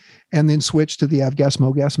cruise, and then switched to the avgas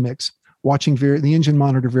MoGas mix, watching the engine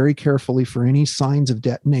monitor very carefully for any signs of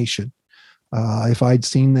detonation. If I'd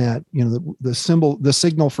seen that, the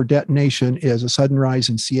signal for detonation is a sudden rise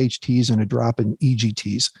in CHTs and a drop in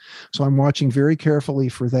EGTs. So I'm watching very carefully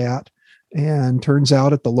for that. And turns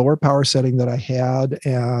out at the lower power setting that I had,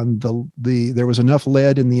 and there was enough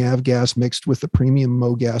lead in the avgas mixed with the premium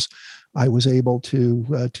MoGas, I was able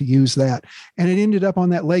to use that. And it ended up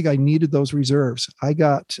on that leg. I needed those reserves. I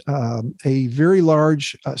got a very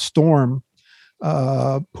large storm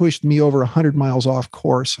pushed me over 100 miles off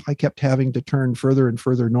course. I kept having to turn further and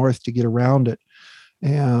further north to get around it.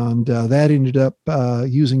 And that ended up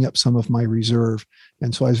using up some of my reserve.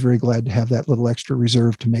 And so I was very glad to have that little extra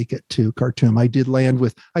reserve to make it to Khartoum. I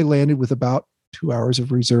landed with about 2 hours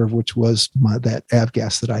of reserve, which was that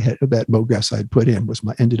avgas that I had, that MoGas I had put in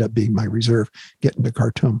ended up being my reserve getting to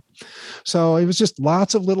Khartoum. So it was just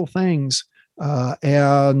lots of little things.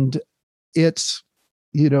 And it's,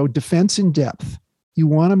 defense in depth. You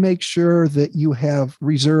want to make sure that you have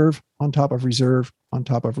reserve on top of reserve on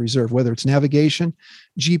top of reserve, whether it's navigation,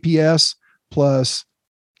 GPS, plus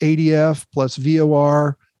ADF, plus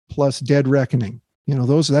VOR, plus dead reckoning.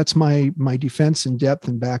 That's my defense in depth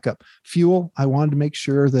and backup. Fuel, I wanted to make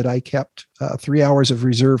sure that I kept 3 hours of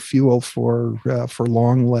reserve fuel for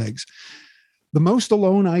long legs. The most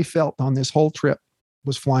alone I felt on this whole trip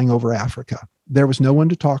was flying over Africa. There was no one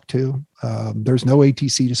to talk to. There's no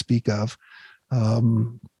ATC to speak of.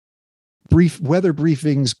 Brief weather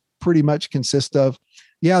briefings pretty much consist of,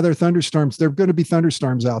 there are thunderstorms. There are going to be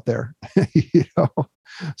thunderstorms out there,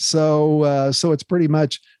 So it's pretty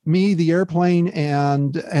much me, the airplane,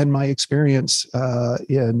 and my experience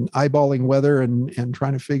in eyeballing weather and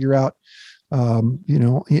trying to figure out,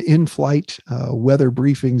 in-flight weather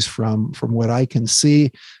briefings from what I can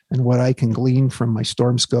see and what I can glean from my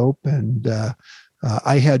storm scope. And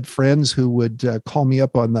I had friends who would call me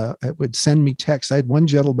up would send me texts. I had one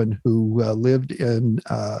gentleman who lived in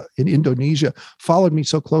Indonesia, followed me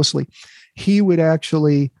so closely. He would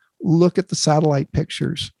actually look at the satellite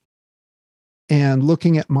pictures, and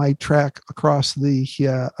looking at my track across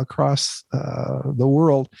the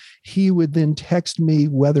world, he would then text me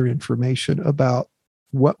weather information about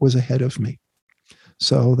what was ahead of me.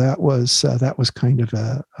 So that was kind of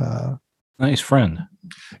a nice friend.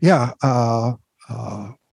 Yeah.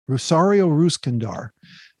 Rosario Ruskandar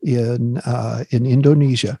in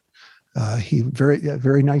Indonesia. He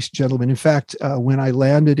very nice gentleman. In fact, when I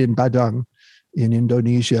landed in Badung in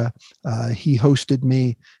Indonesia, he hosted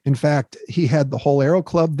me. In fact, he had the whole Aero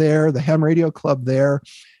Club there, the Ham Radio Club there,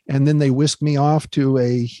 and then they whisked me off to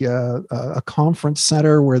a conference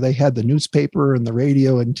center where they had the newspaper and the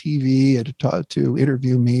radio and TV to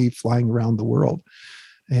interview me flying around the world.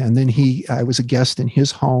 And then I was a guest in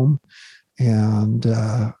his home. And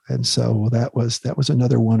so that was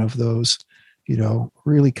another one of those,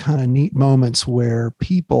 really kind of neat moments where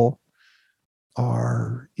people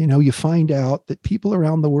are, you find out that people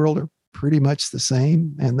around the world are pretty much the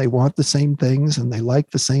same, and they want the same things, and they like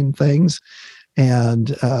the same things. And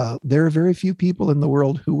there are very few people in the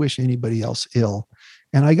world who wish anybody else ill.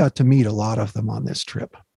 And I got to meet a lot of them on this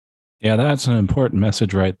trip. Yeah, that's an important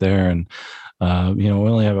message right there. And we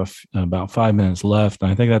only have about 5 minutes left. And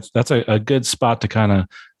I think that's a good spot to kind of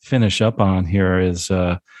finish up on here is,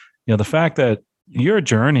 the fact that your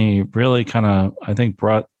journey really kind of, I think,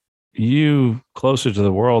 brought you closer to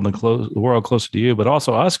the world and the world closer to you, but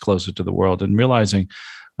also us closer to the world, and realizing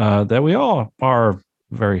that we all are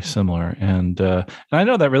very similar. And I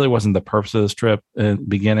know that really wasn't the purpose of this trip in the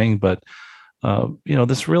beginning, but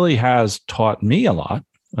this really has taught me a lot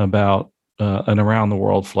about an around the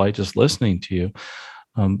world flight, just listening to you.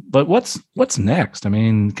 But what's next? I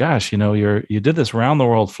mean, gosh, you did this around the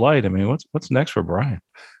world flight. I mean, what's next for Brian?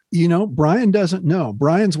 Brian doesn't know.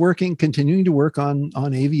 Brian's continuing to work on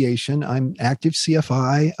aviation. I'm active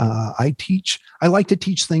CFI. I teach. I like to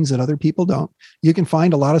teach things that other people don't. You can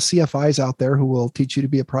find a lot of CFIs out there who will teach you to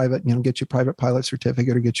be a private, get your private pilot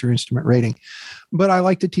certificate or get your instrument rating. But I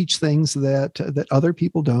like to teach things that other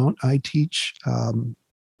people don't. I teach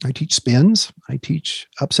spins. I teach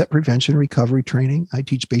upset prevention recovery training. I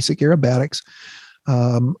teach basic aerobatics.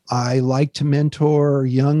 I like to mentor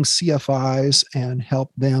young CFIs and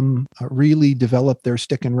help them really develop their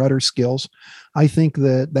stick and rudder skills. I think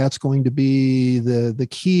that that's going to be the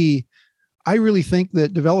key. I really think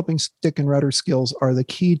that developing stick and rudder skills are the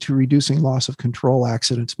key to reducing loss of control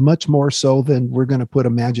accidents, much more so than we're going to put a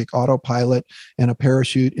magic autopilot and a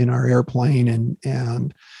parachute in our airplane.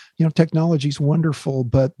 And technology is wonderful,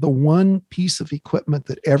 but the one piece of equipment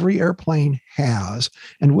that every airplane has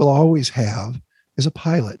and will always have is a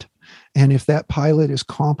pilot. And if that pilot is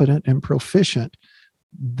competent and proficient,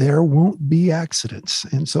 there won't be accidents.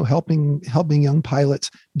 And so helping young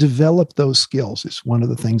pilots develop those skills is one of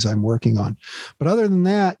the things I'm working on. But other than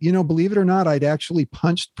that, believe it or not, I'd actually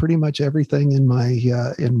punched pretty much everything in my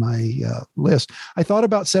list. I thought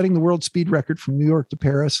about setting the world speed record from New York to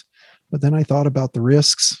Paris, but then I thought about the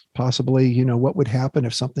risks, possibly, what would happen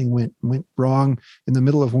if something went wrong in the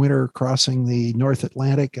middle of winter crossing the North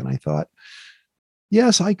Atlantic. And I thought,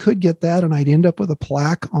 yes, I could get that, and I'd end up with a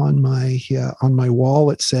plaque on my wall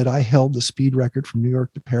that said I held the speed record from New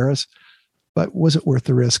York to Paris. But was it worth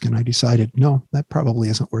the risk? And I decided, no, that probably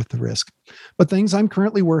isn't worth the risk. But things I'm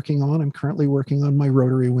currently working on. I'm currently working on my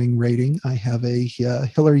rotary wing rating. I have a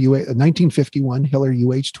Hiller a 1951 Hiller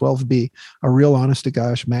UH-12B, a real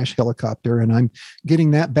honest-to-gosh MASH helicopter, and I'm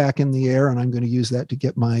getting that back in the air, and I'm going to use that to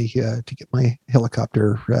get my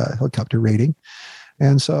helicopter rating.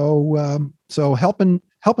 And so helping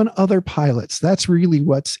other pilots, that's really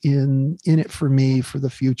what's in it for me for the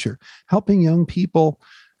future. Helping young people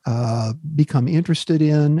become interested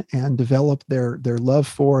in and develop their love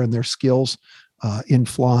for and their skills in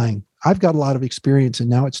flying. I've got a lot of experience, and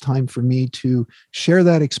now it's time for me to share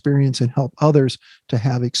that experience and help others to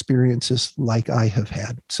have experiences like I have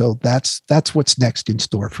had. So that's what's next in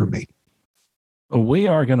store for me. We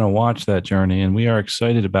are going to watch that journey, and we are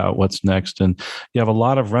excited about what's next. And you have a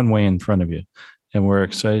lot of runway in front of you, and we're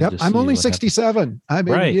excited. Yep, I'm only 67. I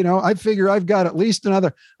mean, right. I figure I got at least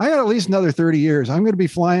another 30 years. I'm going to be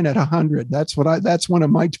flying at 100. That's one of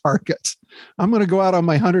my targets. I'm going to go out on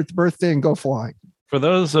my 100th birthday and go flying. For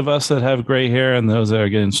those of us that have gray hair and those that are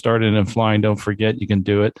getting started in flying, don't forget you can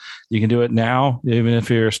do it. You can do it now, even if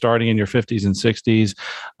you're starting in your 50s and 60s.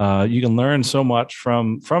 You can learn so much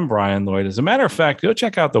from Brian Lloyd. As a matter of fact, go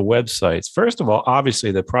check out the websites. First of all,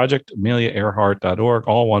 obviously, the projectameliaearhart.org,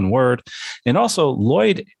 all one word, and also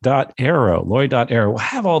Lloyd.aero. We'll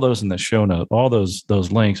have all those in the show note, all those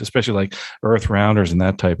links, especially like Earth Rounders and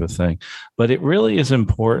that type of thing. But it really is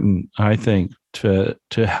important, I think, to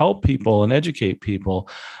help people and educate people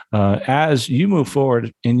as you move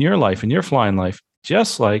forward in your life, in your flying life,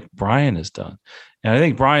 just like Brian has done. And I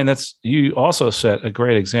think, Brian, you also set a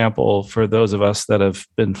great example for those of us that have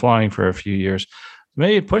been flying for a few years.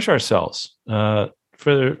 Maybe push ourselves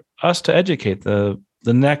for us to educate the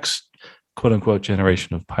next quote unquote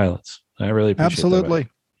generation of pilots. I really appreciate absolutely.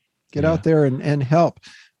 Get out there and help.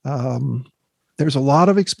 There's a lot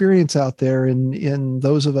of experience out there in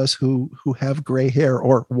those of us who have gray hair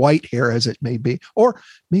or white hair, as it may be, or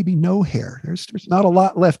maybe no hair. There's not a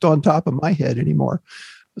lot left on top of my head anymore.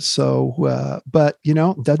 So, but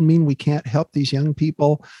doesn't mean we can't help these young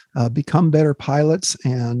people become better pilots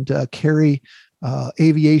and carry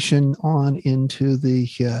aviation on into the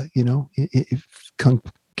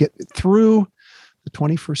get through the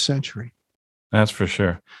 21st century. That's for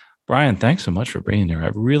sure. Brian, thanks so much for being here.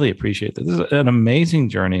 I really appreciate this. This is an amazing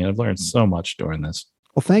journey. I've learned so much during this.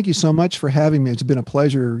 Well, thank you so much for having me. It's been a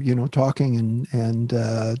pleasure, talking and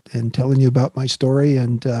telling you about my story.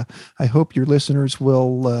 And I hope your listeners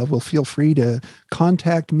will feel free to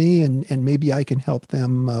contact me, and maybe I can help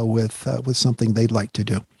them with something they'd like to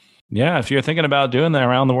do. Yeah, if you're thinking about doing the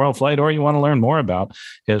around the world flight, or you want to learn more about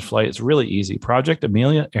his flight, it's really easy.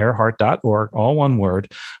 projectameliaearhart.org, all one word.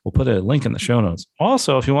 We'll put a link in the show notes.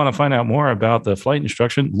 Also, if you want to find out more about the flight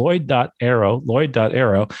instruction, Lloyd.aero,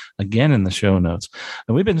 again in the show notes.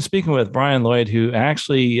 And we've been speaking with Brian Lloyd, who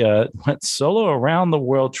actually went solo around the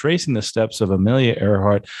world tracing the steps of Amelia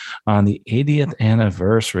Earhart on the 80th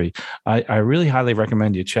anniversary. I really highly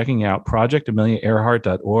recommend you checking out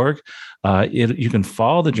projectameliaearhart.org. You can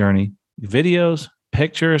follow the journey, videos,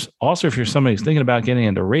 pictures. Also, if you're somebody who's thinking about getting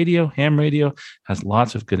into radio, ham radio, has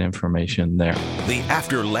lots of good information there. The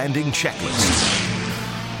After Landing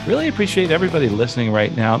Checklist. Really appreciate everybody listening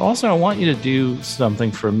right now. And also, I want you to do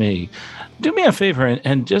something for me. do me a favor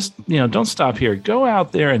and just, don't stop here. Go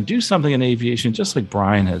out there and do something in aviation just like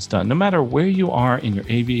Brian has done. No matter where you are in your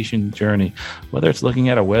aviation journey, whether it's looking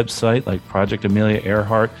at a website like Project Amelia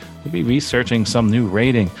Earhart, maybe researching some new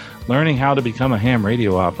rating, learning how to become a ham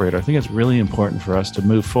radio operator. I think it's really important for us to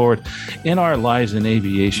move forward in our lives in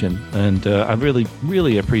aviation. And I really,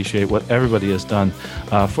 really appreciate what everybody has done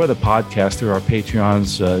for the podcast through our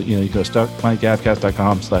Patreons. You go to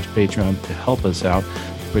stuckmicavcast.com/Patreon to help us out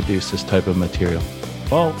produce this type of material.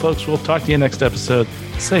 Well, folks, we'll talk to you next episode.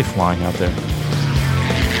 Safe flying out there.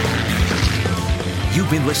 You've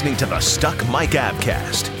been listening to the Stuck Mic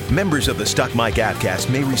Avcast. Members of the Stuck Mic Avcast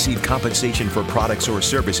may receive compensation for products or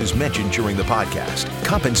services mentioned during the podcast.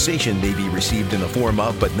 Compensation may be received in the form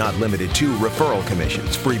of, but not limited to, referral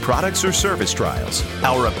commissions, free products, or service trials.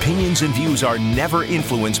 Our opinions and views are never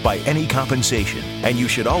influenced by any compensation, and you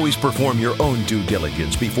should always perform your own due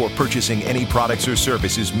diligence before purchasing any products or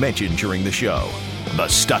services mentioned during the show. The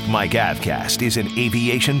Stuck Mic Avcast is an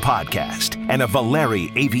aviation podcast and a Valeri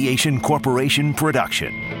Aviation Corporation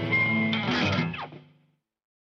production.